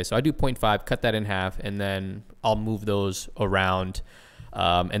 0.4. Okay, so I do 0.5, cut that in half, and then I'll move those around.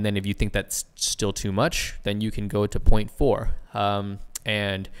 And then if you think that's still too much, then you can go to 0.4.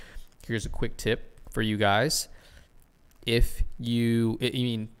 And here's a quick tip for you guys. If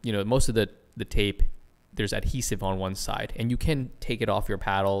most of the tape, there's adhesive on one side, and you can take it off your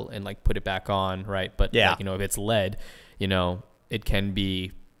paddle and like put it back on, right? But like, if it's lead, it can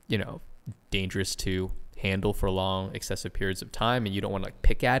be, dangerous to handle for long, excessive periods of time, and you don't want to like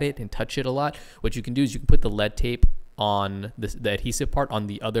pick at it and touch it a lot. What you can do is you can put the lead tape on the adhesive part on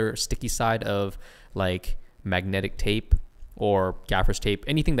the other sticky side of like magnetic tape or gaffer's tape,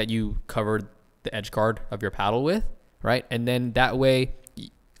 anything that you covered the edge guard of your paddle with, right? And then that way,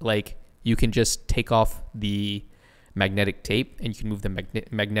 like, you can just take off the magnetic tape, and you can move the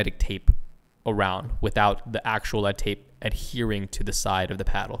magnetic tape around without the actual lead tape adhering to the side of the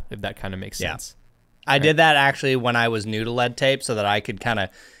paddle, if that kind of makes sense. I did that actually when I was new to lead tape, so that I could kind of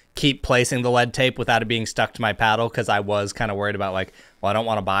keep placing the lead tape without it being stuck to my paddle, because I was kind of worried about like, well, I don't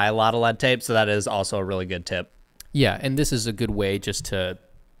want to buy a lot of lead tape, so that is also a really good tip. Yeah, and this is a good way just to,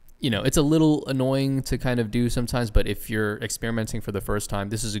 it's a little annoying to kind of do sometimes, but if you're experimenting for the first time,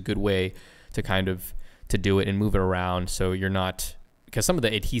 this is a good way to kind of to do it and move it around, so you're not, because some of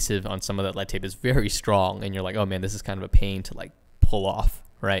the adhesive on some of that lead tape is very strong, and you're like, oh man, this is kind of a pain to like pull off,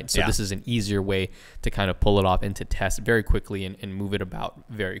 right? So this is an easier way to kind of pull it off and to test very quickly and move it about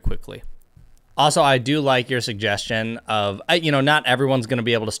very quickly. Also, I do like your suggestion of, not everyone's going to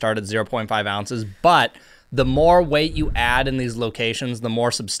be able to start at 0.5 ounces, but the more weight you add in these locations, the more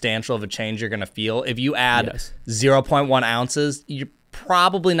substantial of a change you're going to feel. If you add 0.1 ounces, you're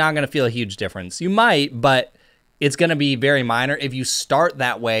probably not going to feel a huge difference. You might, but it's going to be very minor. If you start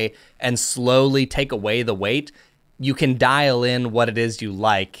that way and slowly take away the weight, you can dial in what it is you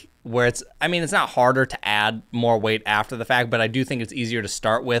like, where it's not harder to add more weight after the fact, but I do think it's easier to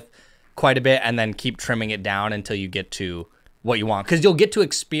start with quite a bit and then keep trimming it down until you get to what you want. Because you'll get to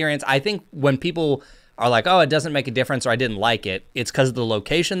experience, I think when people are like, oh, it doesn't make a difference, or I didn't like it, it's because of the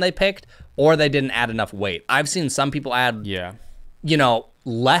location they picked, or they didn't add enough weight. I've seen some people add,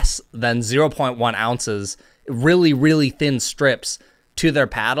 less than 0.1 ounces, really, really thin strips to their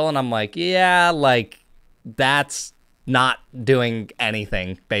paddle, and I'm like, yeah, like, that's not doing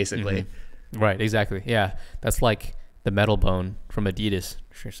anything, basically. Mm-hmm. Right, exactly. Yeah, that's like the metal bone from Adidas.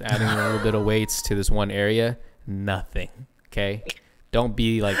 Just adding a little bit of weights to this one area, nothing, okay? Don't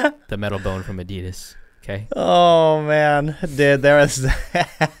be like the metal bone from Adidas. Okay. Oh man, dude, there was.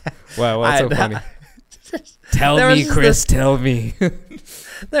 Wow, what's so funny? Tell me, Chris. Tell me.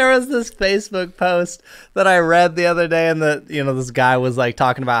 There was this Facebook post that I read the other day, and this guy was like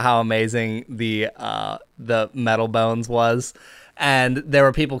talking about how amazing the metal bones was, and there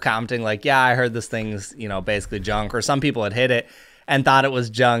were people commenting like, "Yeah, I heard this thing's basically junk," or some people had hit it and thought it was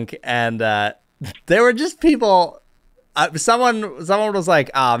junk, and there were just people. Someone was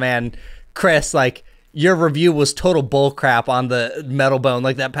like, "Oh man, Chris, like." Your review was total bullcrap on the metal bone.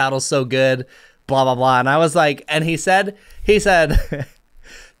 Like, that paddle's so good, blah, blah, blah. And I was like, and he said,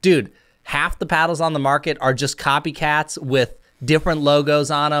 dude, half the paddles on the market are just copycats with different logos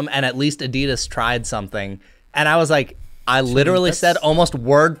on them, and at least Adidas tried something. And I was like, I literally said almost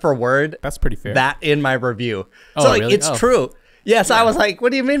word for word. That's pretty fair. That in my review. Oh, so like, really? It's true. Yes, yeah. I was like,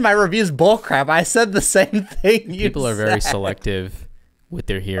 what do you mean my review's bullcrap? I said the same thing you People are very selective what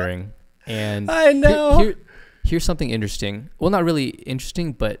they're hearing. And I know. Here's something interesting. Well, not really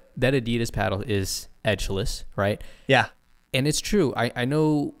interesting, but that Adidas paddle is edgeless, right? Yeah. And it's true. I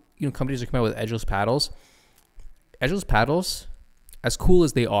know, companies are coming out with edgeless paddles. Edgeless paddles, as cool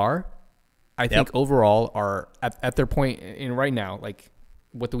as they are, I think overall are at their point in right now, like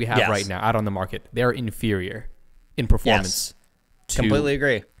what do we have right now out on the market? They're inferior in performance. Yes. Completely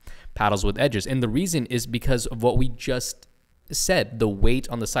agree. Paddles with edges. And the reason is because of what we just said, the weight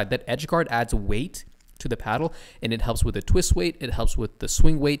on the side. That edge guard adds weight to the paddle, and it helps with the twist weight, it helps with the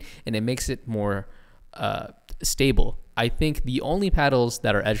swing weight, and it makes it more stable. I think the only paddles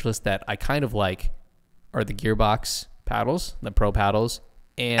that are edgeless that I kind of like are the Gearbox paddles, the Pro paddles.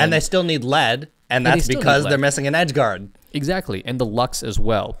 And they still need lead, and that's because they're missing an edge guard. Exactly, and the Lux as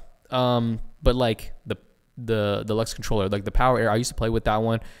well. But like the Lux controller, like the Power Air, I used to play with that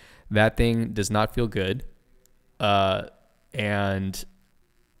one. That thing does not feel good, and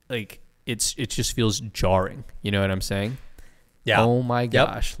like it just feels jarring. You know what I'm saying? Yeah. Oh my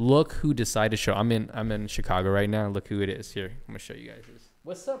gosh! Look who decided to show. I'm in Chicago right now. Look who it is. Here, I'm gonna show you guys this.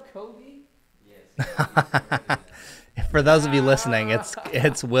 What's up, Kobe? Yes. For those of you listening,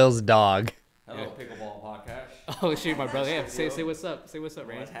 it's Will's dog. Hello, Pickleball podcast. Oh shoot, my brother. Yeah, say what's up. Say what's up,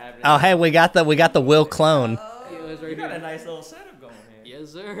 Randy. Oh hey, we got the Will clone. You got a nice little setup going here.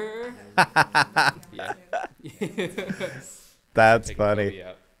 Yes, sir. That's funny.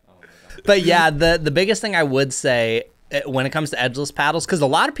 But yeah, the biggest thing I would say when it comes to edgeless paddles, because a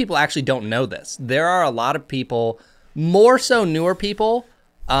lot of people actually don't know this. There are a lot of people, more so newer people,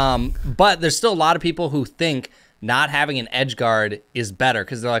 but there's still a lot of people who think not having an edge guard is better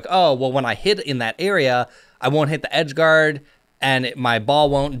because they're like, oh, well, when I hit in that area, I won't hit the edge guard and my ball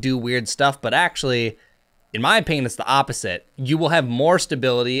won't do weird stuff. But actually, in my opinion, it's the opposite. You will have more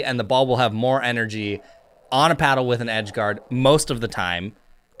stability and the ball will have more energy on a paddle with an edge guard most of the time.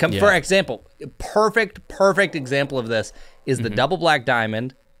 For example, perfect example of this is the double black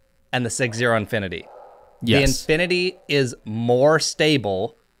diamond and the 6-0 infinity. Yes. The infinity is more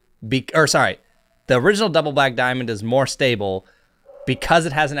stable, the original double black diamond is more stable because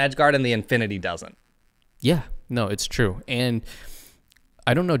it has an edge guard and the infinity doesn't. Yeah, no, it's true. And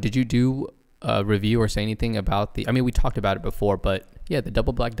I don't know, did you do a review or say anything about we talked about it before, but yeah, the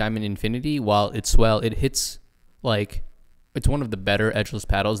double black diamond infinity, while it hits like, it's one of the better edgeless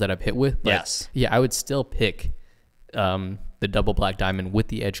paddles that I've hit with. But yes. Yeah, I would still pick the double black diamond with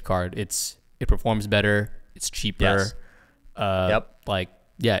the edge guard. It performs better. It's cheaper.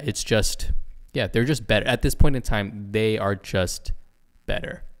 Yes. It's just, they're just better. At this point in time, they are just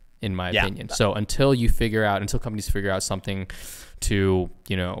better, in my opinion. So until companies figure out something to,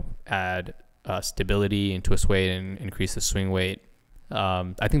 add stability and twist weight and increase the swing weight,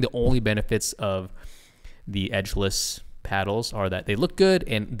 I think the only benefits of the edgeless paddles are that they look good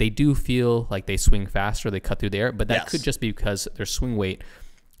and they do feel like they swing faster, they cut through the air, but that could just be because their swing weight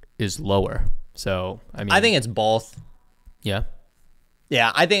is lower. So I think it's both. Yeah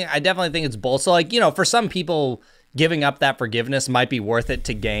I definitely think it's both. So for some people, giving up that forgiveness might be worth it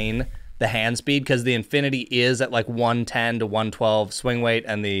to gain the hand speed, because the infinity is at like 110 to 112 swing weight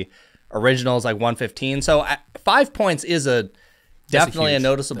and the original is like 115. So 5 points is definitely a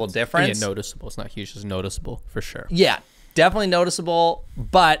noticeable difference. Yeah, noticeable. It's not huge, it's noticeable for sure. Yeah, definitely noticeable.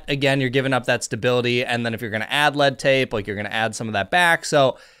 But again, you're giving up that stability. And then if you're going to add lead tape, like you're going to add some of that back.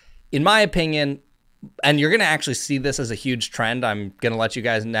 So in my opinion, and you're going to actually see this as a huge trend, I'm going to let you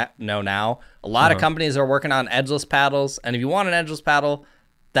guys know now. A lot of companies are working on edgeless paddles. And if you want an edgeless paddle,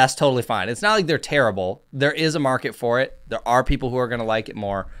 that's totally fine. It's not like they're terrible. There is a market for it. There are people who are going to like it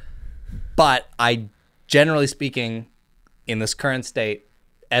more. But generally speaking, in this current state,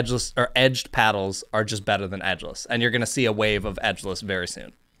 edgeless or edged paddles are just better than edgeless, and you're going to see a wave of edgeless very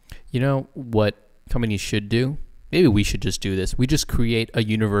soon. You know what companies should do? Maybe we should just do this. We just create a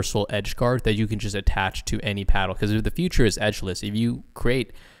universal edge guard that you can just attach to any paddle, because if the future is edgeless, if you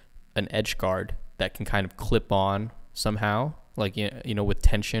create an edge guard that can kind of clip on somehow, like with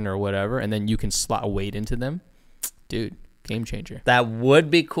tension or whatever, and then you can slot weight into them, dude, game changer. That would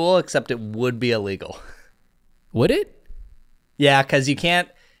be cool, except it would be illegal. Would it? Yeah, because you can't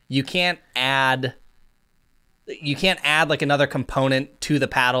add like another component to the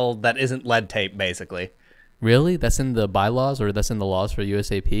paddle that isn't lead tape, basically. Really? That's in the bylaws, or that's in the laws for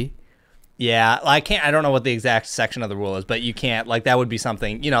USAP? Yeah, I don't know what the exact section of the rule is, but you can't, like, that would be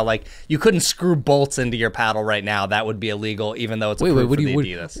something, like you couldn't screw bolts into your paddle right now. That would be illegal, even though it's approved for the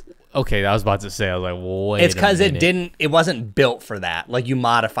Adidas. Okay, I was about to say, I was like, wait. It's because it wasn't built for that. Like, you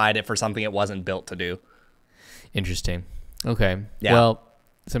modified it for something it wasn't built to do. Interesting. Okay. Yeah. Well,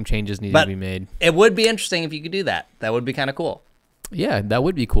 some changes need to be made. It would be interesting if you could do that. That would be kind of cool. Yeah, that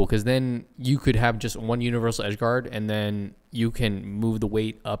would be cool because then you could have just one universal edge guard and then you can move the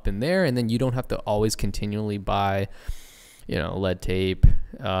weight up in there and then you don't have to always continually buy, lead tape.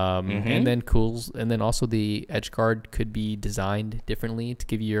 And then also the edge guard could be designed differently to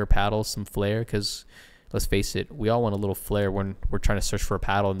give your paddle some flair because let's face it, we all want a little flair when we're trying to search for a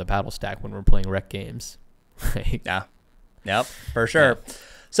paddle in the paddle stack when we're playing rec games. Yeah. Yep, for sure. Yeah.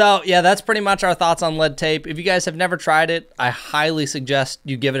 So, yeah, that's pretty much our thoughts on lead tape. If you guys have never tried it, I highly suggest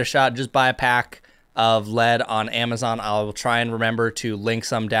you give it a shot. Just buy a pack of lead on Amazon. I will try and remember to link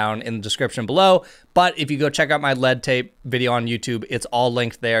some down in the description below. But if you go check out my lead tape video on YouTube, it's all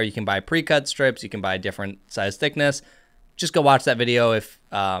linked there. You can buy pre-cut strips. You can buy different size thickness. Just go watch that video if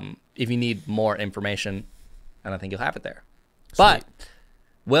you need more information, and I think you'll have it there. Sweet. But,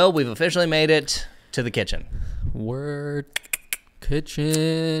 Will, we've officially made it to the kitchen. Word.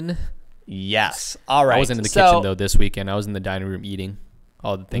 Kitchen. Yes. All right. I wasn't in the kitchen though this weekend. I was in the dining room eating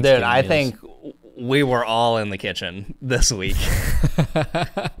all the things. Dude, I think we were all in the kitchen this week.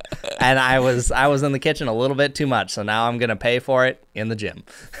 And I was in the kitchen a little bit too much, so now I'm gonna pay for it in the gym.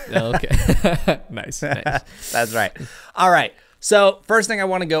 Okay. Nice. That's right. All right. So first thing I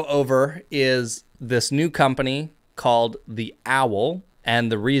want to go over is this new company called the Owl,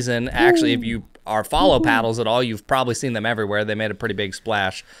 and the reason actually, if you are follow paddles at all, you've probably seen them everywhere. They made a pretty big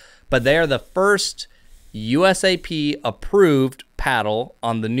splash, but they are the first USAP approved paddle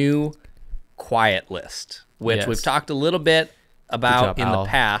on the new quiet list, which we've talked a little bit about in the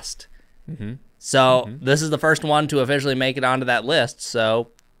past. So this is the first one to officially make it onto that list. So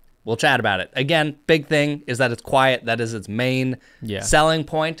we'll chat about it. Again, big thing is that it's quiet. That is its main selling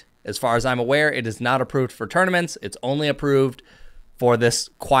point. As far as I'm aware, it is not approved for tournaments. It's only approved for this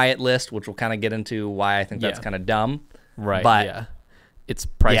quiet list, which we'll kind of get into why I think that's kind of dumb. Right. But it's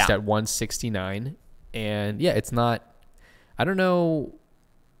priced at $169, and it's not. I don't know.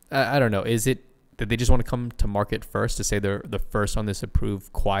 I don't know. Is it that they just want to come to market first to say they're the first on this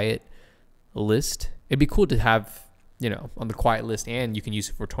approved quiet list? It'd be cool to have on the quiet list, and you can use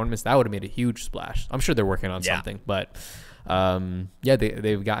it for tournaments. That would have made a huge splash. I'm sure they're working on something, but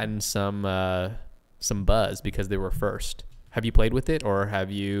they've gotten some buzz because they were first. Have you played with it, or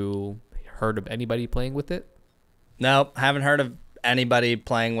have you heard of anybody playing with it? No, haven't heard of anybody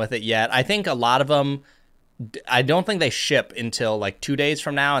playing with it yet. I think a lot of them, I don't think they ship until like 2 days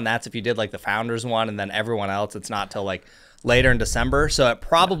from now, and that's if you did like the Founders one, and then everyone else, it's not till like later in December. So it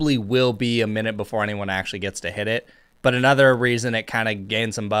probably will be a minute before anyone actually gets to hit it. But another reason it kind of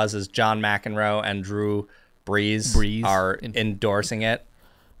gained some buzz is John McEnroe and Drew Brees are endorsing it.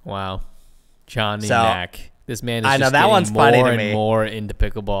 Wow. Johnny Mac. This man is I know, just that getting one's more funny to and me. more into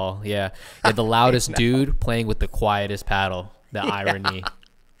pickleball. Yeah, the loudest dude playing with the quietest paddle. The irony.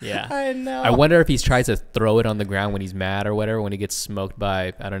 Yeah. I know. I wonder if he tries to throw it on the ground when he's mad or whatever, when he gets smoked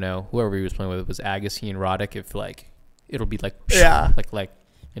by, I don't know, whoever he was playing with. It was Agassi and Roddick. If it'll be like,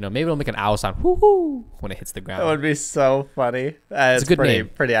 maybe it'll make an owl sound, whoo-hoo, when it hits the ground. That would be so funny. It's a good name.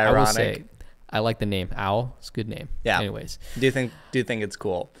 Pretty ironic. I will say, I like the name Owl. It's a good name. Yeah. Anyways, do you think it's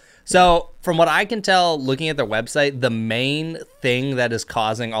cool? So from what I can tell, looking at their website, the main thing that is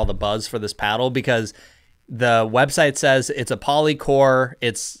causing all the buzz for this paddle, because the website says it's a poly core,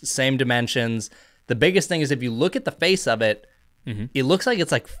 it's same dimensions. The biggest thing is if you look at the face of it, it looks like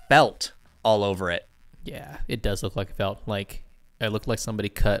it's like felt all over it. Yeah, it does look like felt. Like it looked like somebody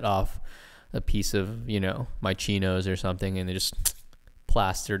cut off a piece of, my chinos or something, and they just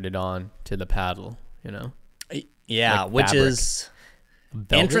plastered it on to the paddle, Yeah, like which fabric. is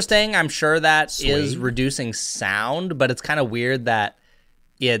Velvet? Interesting. I'm sure that Suede? is reducing sound, but it's kind of weird that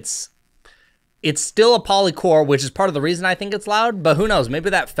it's still a polycore, which is part of the reason I think it's loud, but who knows? Maybe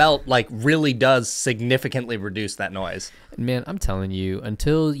that felt like really does significantly reduce that noise. Man, I'm telling you,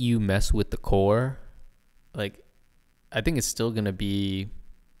 until you mess with the core, like, I think it's still going to be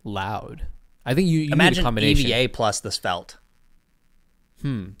loud. I think you imagine need a combination. EVA plus this felt.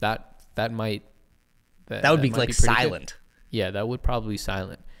 That might that would be like silent. Good. Yeah, that would probably be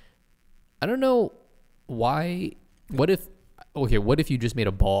silent. I don't know why. What if you just made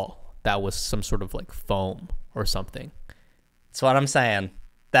a ball that was some sort of like foam or something? That's what I'm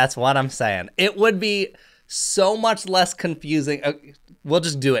saying. It would be so much less confusing. We'll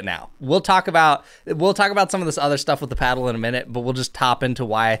just do it now. We'll talk about some of this other stuff with the paddle in a minute, but we'll just top into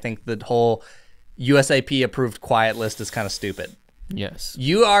why I think the whole USAP approved quiet list is kind of stupid. Yes.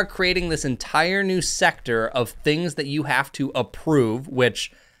 You are creating this entire new sector of things that you have to approve,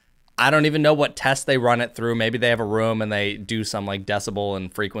 which I don't even know what tests they run it through. Maybe they have a room and they do some like decibel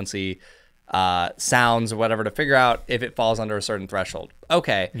and frequency sounds or whatever to figure out if it falls under a certain threshold.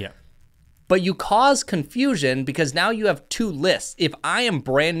 Okay. Yeah. but you cause confusion because now you have two lists. If I am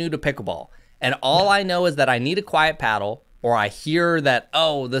brand new to pickleball and all I know is that I need a quiet paddle, or I hear that,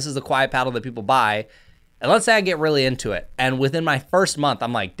 oh, this is a quiet paddle that people buy, and let's say I get really into it, and within my first month,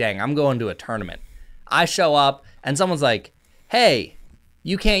 I'm like, dang, I'm going to a tournament. I show up, and someone's like, hey,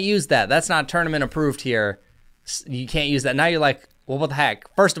 you can't use that. That's not tournament approved here. You can't use that. Now you're like, well, what the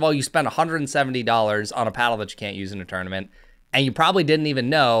heck? First of all, you spent $170 on a paddle that you can't use in a tournament, and you probably didn't even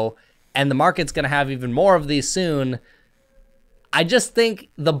know, and the market's going to have even more of these soon. I just think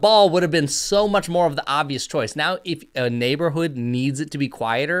the ball would have been so much more of the obvious choice. Now, if a neighborhood needs it to be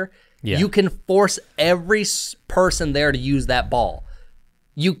quieter, you can force every person there to use that ball.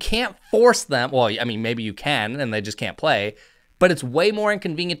 You can't force them. Well, I mean, maybe you can, and they just can't play. But it's way more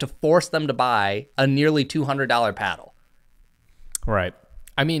inconvenient to force them to buy a nearly $200 paddle. Right.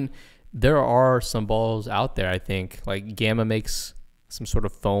 I mean, there are some balls out there, I think. Like Gamma makes some sort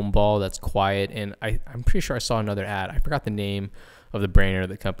of foam ball that's quiet, and I'm pretty sure I saw another ad. I forgot the name of the brand or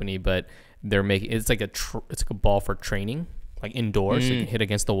the company, but they're making it's like a ball for training, like indoors, so you can hit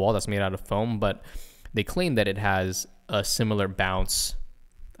against the wall. That's made out of foam, but they claim that it has a similar bounce,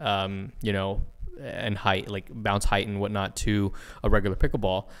 and height, like bounce height and whatnot, to a regular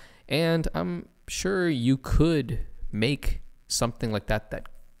pickleball. And I'm sure you could make something like that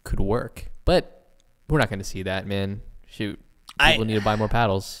could work, but we're not going to see that, man. Shoot. People need to buy more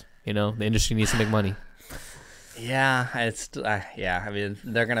paddles. The industry needs to make money. Yeah, I mean,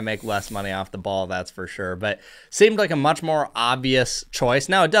 they're going to make less money off the ball, that's for sure. But seemed like a much more obvious choice.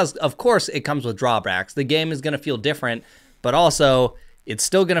 Now, it does, of course, it comes with drawbacks. The game is going to feel different, but also it's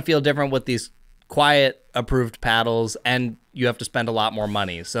still going to feel different with these quiet approved paddles, and you have to spend a lot more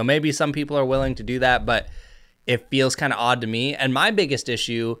money. So maybe some people are willing to do that, but it feels kind of odd to me. And my biggest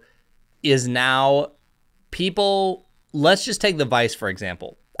issue is now people... Let's just take the Vice, for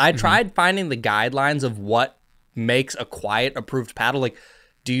example. I tried finding the guidelines of what makes a quiet approved paddle. Like,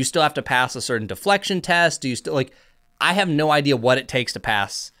 do you still have to pass a certain deflection test? Do you still, like, I have no idea what it takes to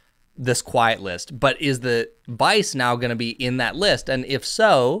pass this quiet list. But is the Vice now going to be in that list? And if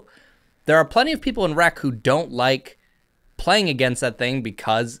so, there are plenty of people in rec who don't like playing against that thing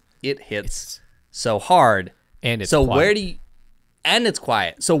because it hits so hard. And it's so quiet. And it's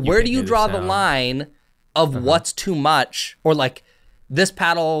quiet. So where do you draw the line of what's too much, or like this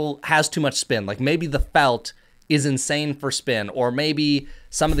paddle has too much spin? Like maybe the felt is insane for spin, or maybe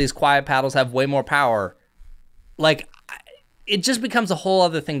some of these quiet paddles have way more power. Like it just becomes a whole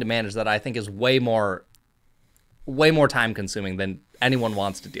other thing to manage that I think is way more time consuming than anyone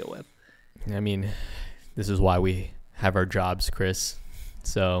wants to deal with. I mean, this is why we have our jobs, Chris.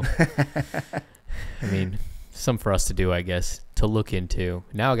 So, I mean, something for us to do, I guess, to look into.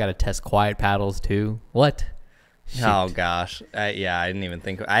 Now I got to test quiet paddles too. What? Shoot. Oh gosh. I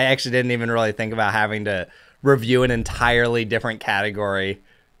actually didn't even really think about having to review an entirely different category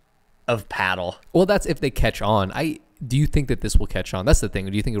of paddle. Well, that's if they catch on. Do you think that this will catch on? That's the thing.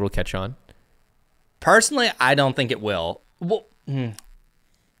 Do you think it will catch on? Personally, I don't think it will. Well,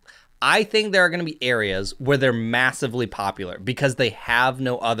 I think there are going to be areas where they're massively popular because they have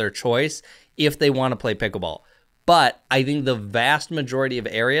no other choice if they want to play pickleball. But I think the vast majority of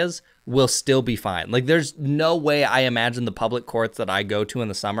areas will still be fine. Like, there's no way I imagine the public courts that I go to in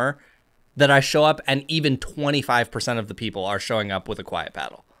the summer that I show up and even 25% of the people are showing up with a quiet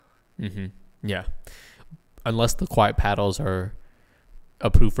paddle. Mm-hmm. Yeah. Unless the quiet paddles are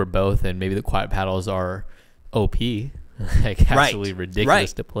approved for both, and maybe the quiet paddles are OP, like absolutely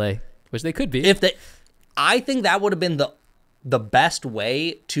ridiculous to play, which they could be. I think that would have been the best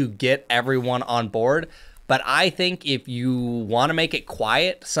way to get everyone on board. But I think if you want to make it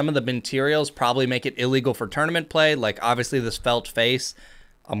quiet, some of the materials probably make it illegal for tournament play. Like, obviously, this felt face,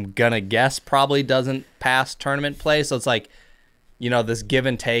 I'm going to guess, probably doesn't pass tournament play. So it's like, this give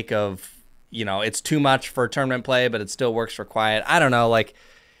and take of, it's too much for tournament play, but it still works for quiet. I don't know. Like,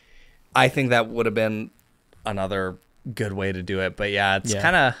 I think that would have been another good way to do it. But yeah, it's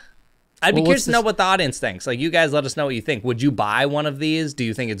kind of... I'd be curious to know what the audience thinks. Like, you guys let us know what you think. Would you buy one of these? Do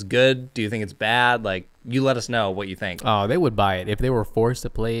you think it's good? Do you think it's bad? Like, you let us know what you think. Oh, they would buy it if they were forced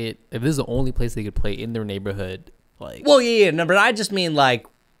to play it. If this is the only place they could play in their neighborhood, like. Well, yeah, no, but I just mean, like,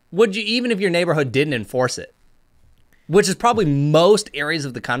 would you, even if your neighborhood didn't enforce it, which is probably most areas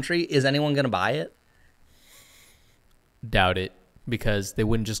of the country, is anyone going to buy it? Doubt it, because they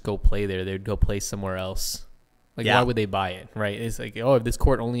wouldn't just go play there. They'd go play somewhere else. Like, why would they buy it, right? It's like, oh, if this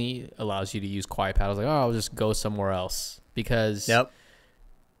court only allows you to use quiet paddles, like, oh, I'll just go somewhere else. Because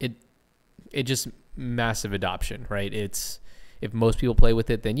it just massive adoption, right? It's, if most people play with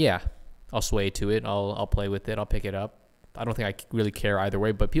it, then yeah, I'll sway to it. I'll play with it. I'll pick it up. I don't think I really care either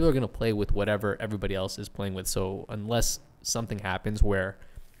way, but people are going to play with whatever everybody else is playing with. So unless something happens where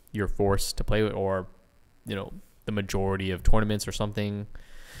you're forced to play with, or, you know, the majority of tournaments or something,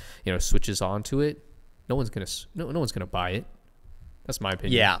 you know, switches onto it, no one's going to buy it. That's my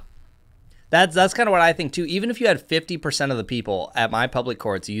opinion. Yeah. That's kind of what I think too. Even if you had 50% of the people at my public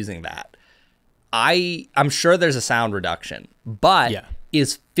courts using that, I'm sure there's a sound reduction, but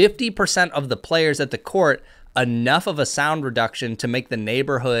is 50% of the players at the court enough of a sound reduction to make the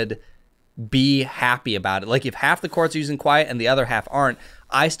neighborhood be happy about it? Like if half the courts are using quiet and the other half aren't,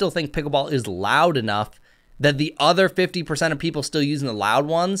 I still think pickleball is loud enough that the other 50% of people still using the loud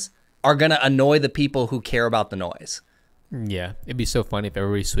ones are going to annoy the people who care about the noise. Yeah, it'd be so funny if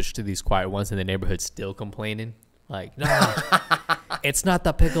everybody switched to these quiet ones and the neighborhood's still complaining. Like, no, it's not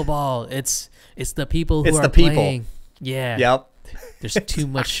the pickleball. It's the people who are playing. Yeah. Yep. There's too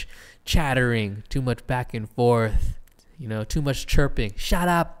much chattering, too much back and forth, you know, too much chirping. Shut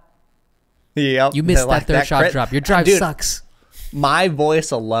up. Yep. You missed that third shot drop. Your drive sucks. My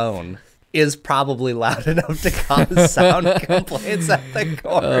voice alone is probably loud enough to cause sound complaints at the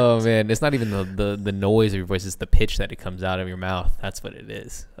court. Oh man, it's not even the noise of your voice, it's the pitch that it comes out of your mouth. That's what it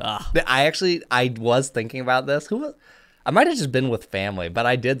is. I was thinking about this. I might have just been with family, but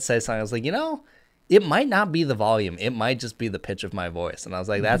I did say something. I was like, you know, it might not be the volume. It might just be the pitch of my voice. And I was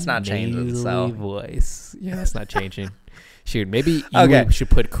like, that's not changing. So voice. Yeah, that's not changing. Shoot, maybe you should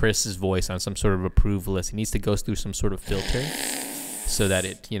put Chris's voice on some sort of approved list. He needs to go through some sort of filter so that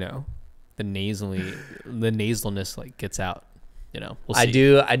it, you know, the nasalness like gets out. You know, we'll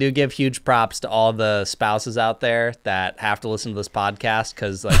see. I do give huge props to all the spouses out there that have to listen to this podcast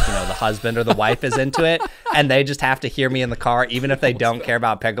because, like, you know, the husband or the wife is into it and they just have to hear me in the car, even if they don't care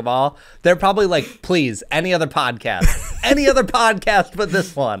about pickleball. They're probably like, please, any other podcast, but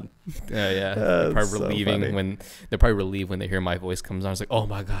this one. Yeah. They're probably relieved when they hear my voice comes on. It's like, oh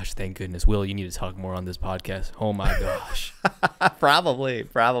my gosh, thank goodness, Will, you need to talk more on this podcast. Oh my gosh. Probably.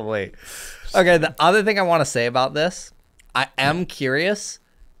 Okay, the other thing I want to say about this, I am curious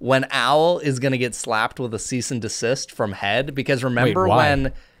when Owl is going to get slapped with a cease and desist from Head, because remember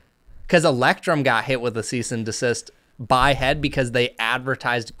because Electrum got hit with a cease and desist by Head because they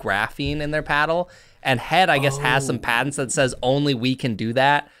advertised graphene in their paddle, and Head, I guess, has some patents that says only we can do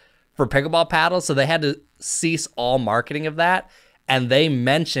that for pickleball paddles, so they had to cease all marketing of that, and they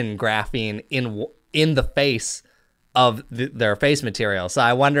mentioned graphene in the face of their face material. So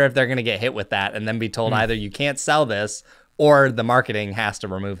I wonder if they're going to get hit with that and then be told either you can't sell this or the marketing has to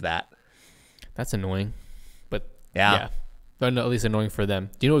remove that. That's annoying. But yeah. But no, at least annoying for them.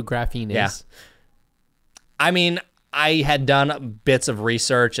 Do you know what graphene is? I mean, I had done bits of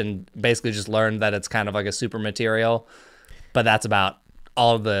research and basically just learned that it's kind of like a super material, but that's about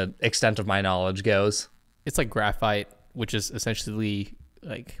all the extent of my knowledge goes. It's like graphite, which is essentially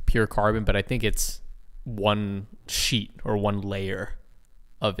like pure carbon, but I think it's one sheet or one layer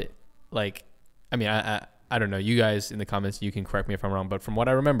of it. Like, I mean, I don't know. You guys in the comments, you can correct me if I'm wrong, but from what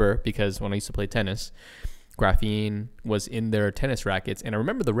I remember, because when I used to play tennis, graphene was in their tennis rackets, and I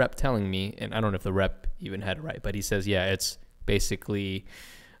remember the rep telling me, and I don't know if the rep even had it right, but he says, yeah, it's basically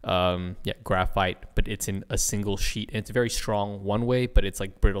graphite, but it's in a single sheet, and it's very strong one way, but it's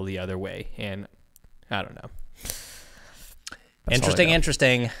like brittle the other way, and I don't know.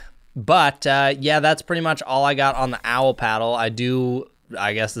 Interesting. But yeah, that's pretty much all I got on the Owl paddle. I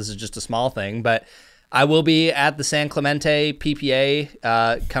guess this is just a small thing, but I will be at the San Clemente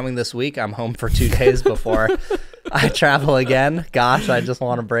PPA coming this week. I'm home for 2 days before I travel again. Gosh, I just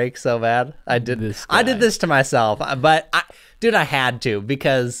want to break so bad. I did this to myself, but I had to,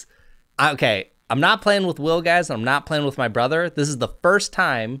 because I'm not playing with Will, guys. I'm not playing with my brother. This is the first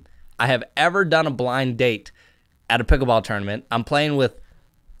time I have ever done a blind date at a pickleball tournament. I'm playing with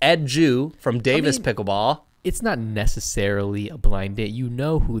Ed Jew from Davis Pickleball. It's not necessarily a blind date. You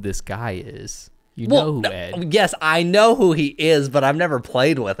know who this guy is. You know who Ed. Yes, I know who he is, but I've never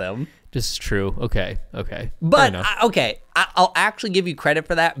played with him. This is true. Okay. But, I'll actually give you credit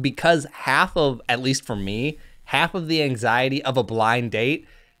for that, because at least for me, half of the anxiety of a blind date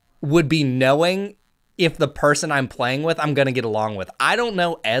would be knowing if the person I'm playing with, I'm going to get along with. I don't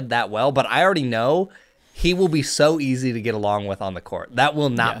know Ed that well, but I already know he will be so easy to get along with on the court. That will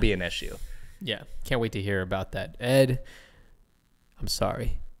not be an issue. Yeah. Can't wait to hear about that. Ed, I'm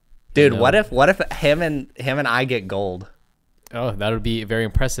sorry. Dude, what if him and I get gold? Oh, that would be very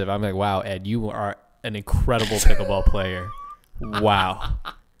impressive. I'm like, wow, Ed, you are an incredible pickleball player. Wow.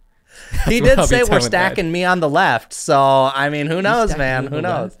 He did say we're stacking me on the left. So, I mean, who knows, man? Who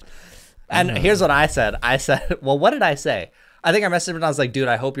knows? And here's what I said. I said, well, what did I say? I think I messaged him and I was like, dude,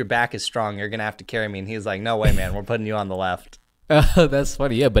 I hope your back is strong. You're going to have to carry me. And he's like, no way, man. We're putting you on the left. That's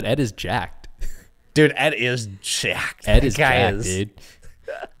funny. Yeah, but Ed is jacked. Dude, Ed is jacked. Ed is jacked, dude.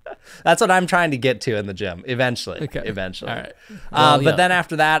 That's what I'm trying to get to in the gym eventually. Okay. Eventually. All right. Well, but then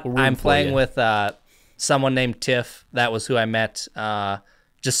after that, I'm for playing you. with someone named Tiff. That was who I met.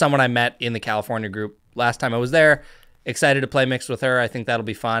 Just someone I met in the California group last time I was there. Excited to play mixed with her. I think that'll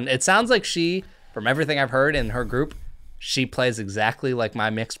be fun. It sounds like she, from everything I've heard in her group, she plays exactly like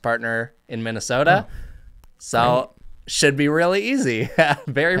my mixed partner in Minnesota. So should be really easy.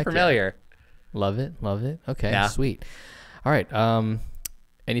 Very Heck familiar. Yeah. Love it. Love it. Okay, Yeah. sweet. All right.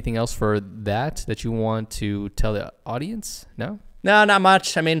 Anything else for that you want to tell the audience? No? No, not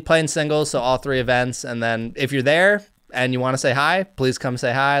much. I mean, playing singles, so all 3 events. And then if you're there and you want to say hi, please come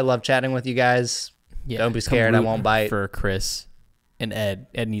say hi. I love chatting with you guys. Yeah, Don't be scared. I won't bite. For Chris and Ed.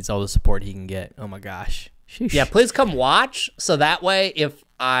 Ed needs all the support he can get. Oh my gosh. Sheesh. Yeah, please come watch. So that way, if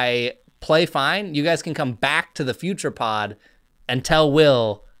I play fine, you guys can come back to the future pod and tell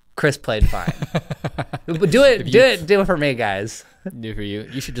Will Chris played fine. Do it for me, guys. Do it for you.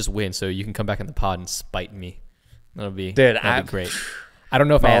 You should just win so you can come back in the pod and spite me. That'll be Dude, that'd be great. I don't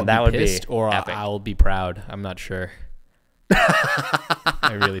know if Man, that I'll would be be pissed or epic. I'll be proud. I'm not sure.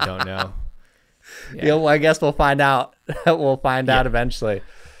 I really don't know. Yeah. I guess we'll find out. We'll find out eventually.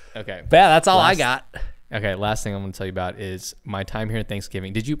 Okay. But yeah, that's all I got. Okay, last thing I'm going to tell you about is my time here at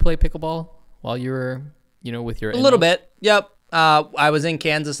Thanksgiving. Did you play pickleball while you were, with your A little bit. Yep. I was in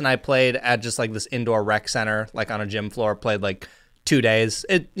Kansas and I played at just like this indoor rec center, like on a gym floor. Played like 2 days.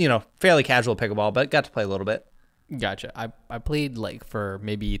 It, fairly casual pickleball, but got to play a little bit. Gotcha. I played like for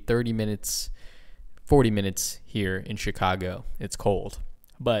maybe 30 minutes, 40 minutes here in Chicago. It's cold,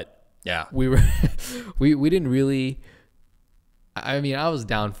 but Yeah. we were we didn't really. I mean, I was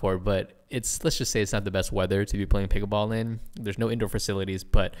down for it, but let's just say it's not the best weather to be playing pickleball in. There's no indoor facilities,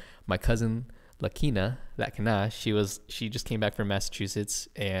 but my cousin Lakina, she just came back from Massachusetts,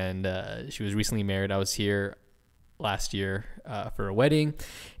 and she was recently married. I was here last year for a wedding,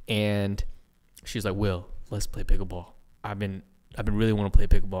 and she's like, Will, let's play pickleball. I've been really want to play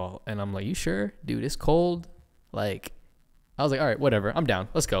pickleball. And I'm like, you sure? Dude, it's cold. Like, I was like, all right, whatever. I'm down.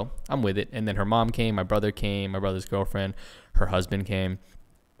 Let's go. I'm with it. And then her mom came, my brother came, my brother's girlfriend, her husband came.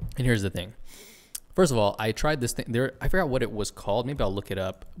 And here's the thing. First of all, I tried this thing there. I forgot what it was called. Maybe I'll look it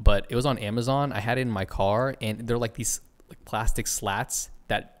up, but it was on Amazon. I had it in my car, and they're like these like plastic slats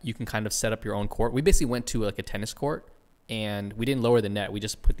that you can kind of set up your own court. We basically went to like a tennis court, and we didn't lower the net. We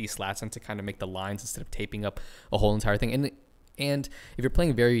just put these slats in to kind of make the lines instead of taping up a whole entire thing. And if you're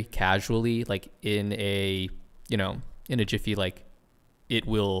playing very casually, like in a jiffy, like it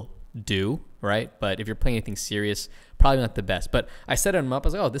will do, right? But if you're playing anything serious, probably not the best. But I set them up. I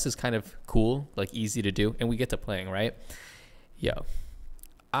was like, oh, this is kind of cool, like easy to do. And we get to playing, right? Yo,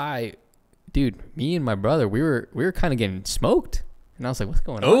 me and my brother, we were kind of getting smoked. And I was like, what's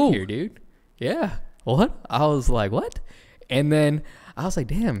going on here, dude? Yeah. What? I was like, what? And then I was like,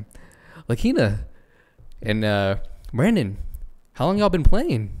 damn, Lakina and Brandon, how long y'all been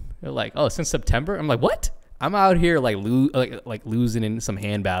playing? They're like, oh, since September. I'm like, what? I'm out here like losing in some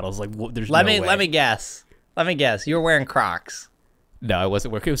hand battles. Like, there's no way. Let me guess. You were wearing Crocs. No, I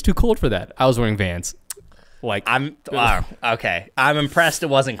wasn't working. It was too cold for that. I was wearing Vans. Like, okay. I'm impressed it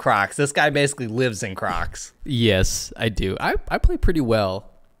wasn't Crocs. This guy basically lives in Crocs. Yes, I do. I play pretty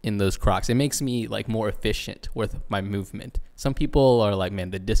well in those Crocs. It makes me like more efficient with my movement. Some people are like, man,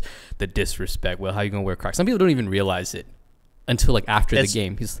 the disrespect. Well, how you gonna wear Crocs? Some people don't even realize it until like after the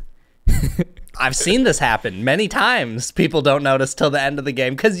game. I've seen this happen many times. People don't notice till the end of the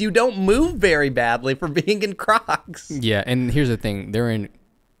game because you don't move very badly for being in Crocs. Yeah, and here's the thing: they're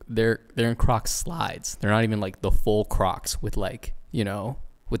in Crocs slides. They're not even like the full Crocs with like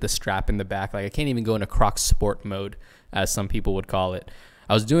with the strap in the back. Like I can't even go into Crocs sport mode, as some people would call it.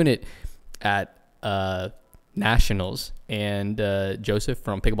 I was doing it at Nationals, and Joseph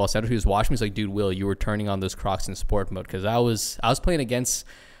from Pickleball Center, who was watching me, was like, "Dude, Will, you were turning on those Crocs in sport mode," because I was playing against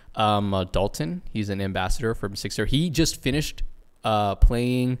Dalton. He's an ambassador for Sixer. He just finished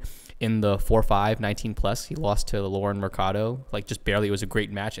playing in the 4-5 19 plus. He lost to Lauren Mercado, like just barely. It was a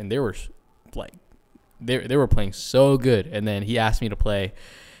great match, and they were like they were playing so good. And then he asked me to play,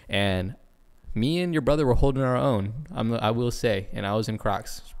 and me and your brother were holding our own. I will say, and I was in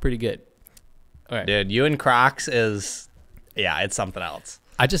Crocs. It's pretty good. All right, dude, you in Crocs it's something else.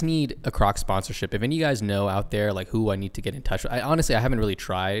 I just need a Crocs sponsorship. If any of you guys know out there, like who I need to get in touch with, I haven't really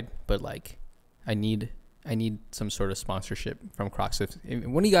tried, but like I need some sort of sponsorship from Crocs. If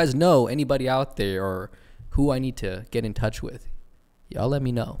one of you guys know anybody out there or who I need to get in touch with, y'all let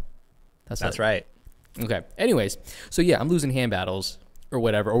me know. That's right. Okay. Anyways, so yeah, I'm losing hand battles or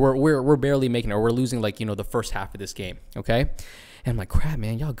whatever, or we're barely making it, or we're losing like, the first half of this game. Okay. And I'm like, crap,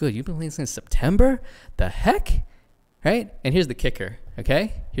 man, y'all good. You've been playing since September? The heck? Right? And here's the kicker.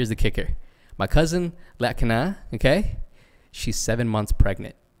 Okay. Here's the kicker. My cousin, Latina, okay, she's 7 months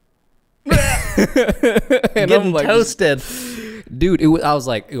pregnant. And getting I'm like, toasted. Dude, I was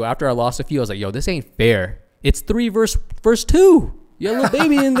like, after I lost a few, I was like, yo, this ain't fair. It's 3 versus 2. You got a little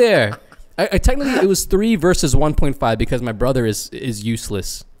baby in there. I technically, it was 3 versus 1.5 because my brother is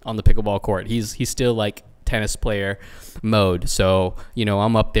useless on the pickleball court. He's still like tennis player mode. So,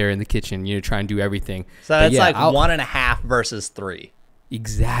 I'm up there in the kitchen, trying to do everything. So but it's like 1.5 versus 3.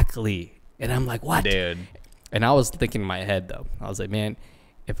 Exactly. And I'm like, what? Dude. And I was thinking in my head, though. I was like, man,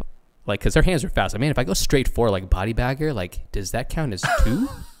 because her hands are fast. Like, man, if I go straight for like body bagger, like, does that count as 2?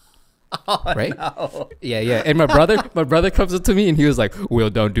 Oh, right? No. Yeah. And my brother comes up to me and he was like, Will,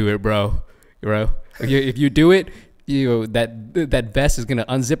 don't do it, bro. If you do it, that vest is gonna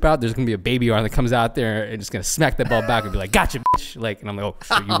unzip out. There's gonna be a baby arm that comes out there and it's gonna smack that ball back and be like, gotcha, bitch. Like, and I'm like, oh,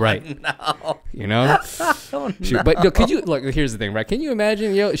 sure, you're right. No. Oh, no. But could you look? Here's the thing, right? Can you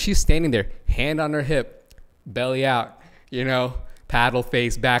imagine? She's standing there, hand on her hip, belly out. Paddle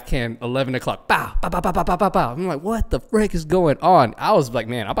face, backhand, 11 o'clock. Bow, bow, bow, bow, bow, bow, bow. I'm like, what the frick is going on? I was like,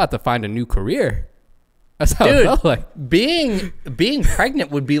 man, I'm about to find a new career. That's how it felt like. Being pregnant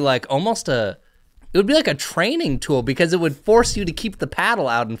would be like it would be like a training tool because it would force you to keep the paddle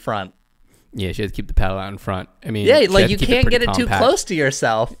out in front. Yeah, she had to keep the paddle out in front. I mean, yeah, like you can't get it too close to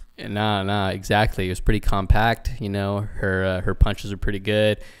yourself. Nah, exactly. It was pretty compact. Her punches are pretty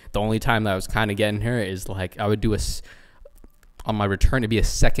good. The only time that I was kind of getting her is like I would do on my return, it'd be a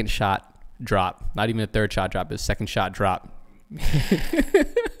second shot drop. Not even a third shot drop, but a second shot drop.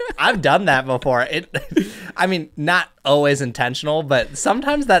 I've done that before. I mean, not always intentional, but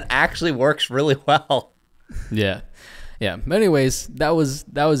sometimes that actually works really well. Yeah. But anyways, that was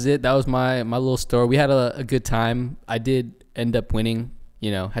it. That was my little story. We had a good time. I did end up winning.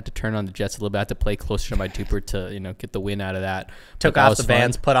 Had to turn on the jets a little bit. I had to play closer to my duper to get the win out of that. Took off the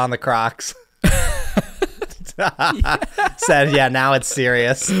Vans, put on the Crocs. Said, yeah, now it's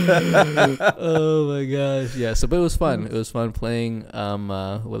serious. Oh my gosh, yeah. So, but it was fun. It was fun playing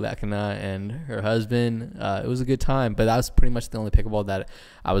with Latina and her husband. It was a good time. But that was pretty much the only pickleball that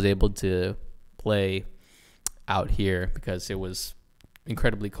I was able to play out here because it was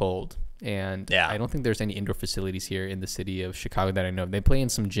incredibly cold. And I don't think there's any indoor facilities here in the city of Chicago that I know of. They play in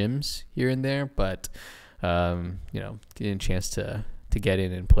some gyms here and there, but getting a chance to get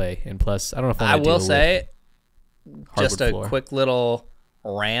in and play. And plus, I don't know if I will say. Just a quick little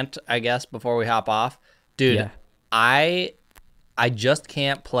rant, I guess, before we hop off. Dude, yeah. I just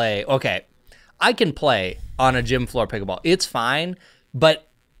can't play. Okay, I can play on a gym floor pickleball. It's fine, but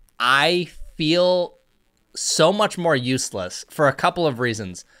I feel so much more useless for a couple of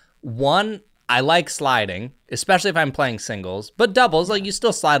reasons. One, I like sliding, especially if I'm playing singles, but doubles, like you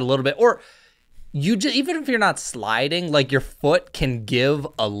still slide a little bit. Or even if you're not sliding, like your foot can give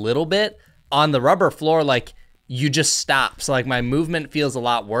a little bit. On the rubber floor, like you just stop. So like my movement feels a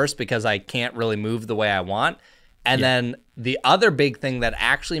lot worse because I can't really move the way I want. And then the other big thing that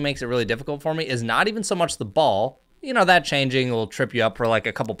actually makes it really difficult for me is not even so much the ball. That changing will trip you up for like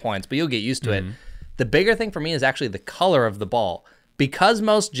a couple points, but you'll get used to it. The bigger thing for me is actually the color of the ball. Because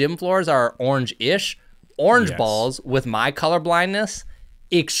most gym floors are orange-ish, orange balls with my color blindness,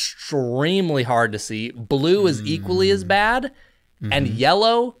 extremely hard to see. Blue is equally as bad. And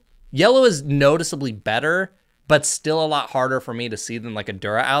yellow is noticeably better, but still a lot harder for me to see than like a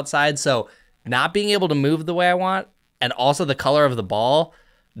Dura outside. So not being able to move the way I want and also the color of the ball,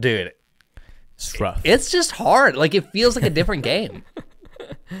 dude, it's rough. It's just hard. Like it feels like a different game.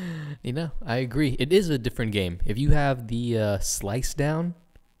 I agree. It is a different game. If you have the slice down,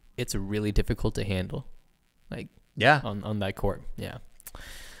 it's really difficult to handle. Like on that court. Yeah.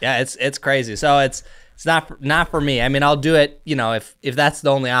 Yeah, it's crazy. So it's not for me. I mean, I'll do it, if that's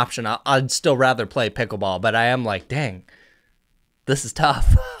the only option. I'd still rather play pickleball, but I am like, dang, this is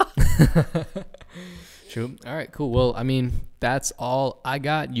tough. True. All right, cool. Well, I mean, that's all I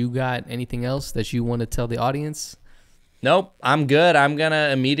got. You got anything else that you want to tell the audience? Nope, I'm good. I'm going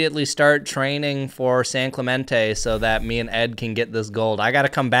to immediately start training for San Clemente so that me and Ed can get this gold. I got to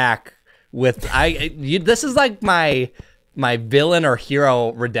come back with this is like my villain or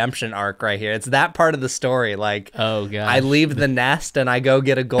hero redemption arc right here. It's that part of the story. Like, oh god, I leave the nest and I go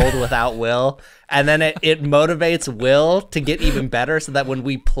get a gold without Will, and then it motivates Will to get even better so that when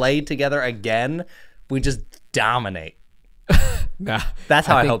we play together again, we just dominate. Nah, that's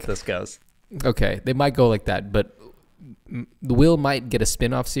how I hope this goes. Okay, they might go like that, but Will might get a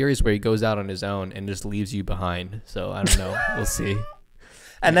spin-off series where he goes out on his own and just leaves you behind. So I don't know. We'll see.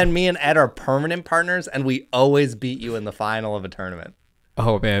 And then me and Ed are permanent partners, and we always beat you in the final of a tournament.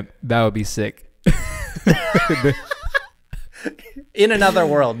 Oh man, that would be sick. In another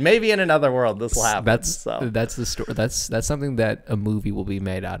world, maybe in another world, this will happen. That's the story. That's something that a movie will be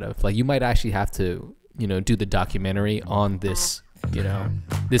made out of. Like, you might actually have to, do the documentary on this,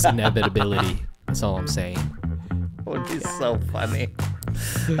 this inevitability. That's all I'm saying. It would be so funny.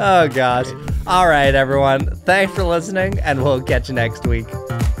 Oh gosh. All right, everyone. Thanks for listening, and we'll catch you next week.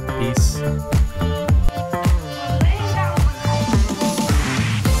 Peace.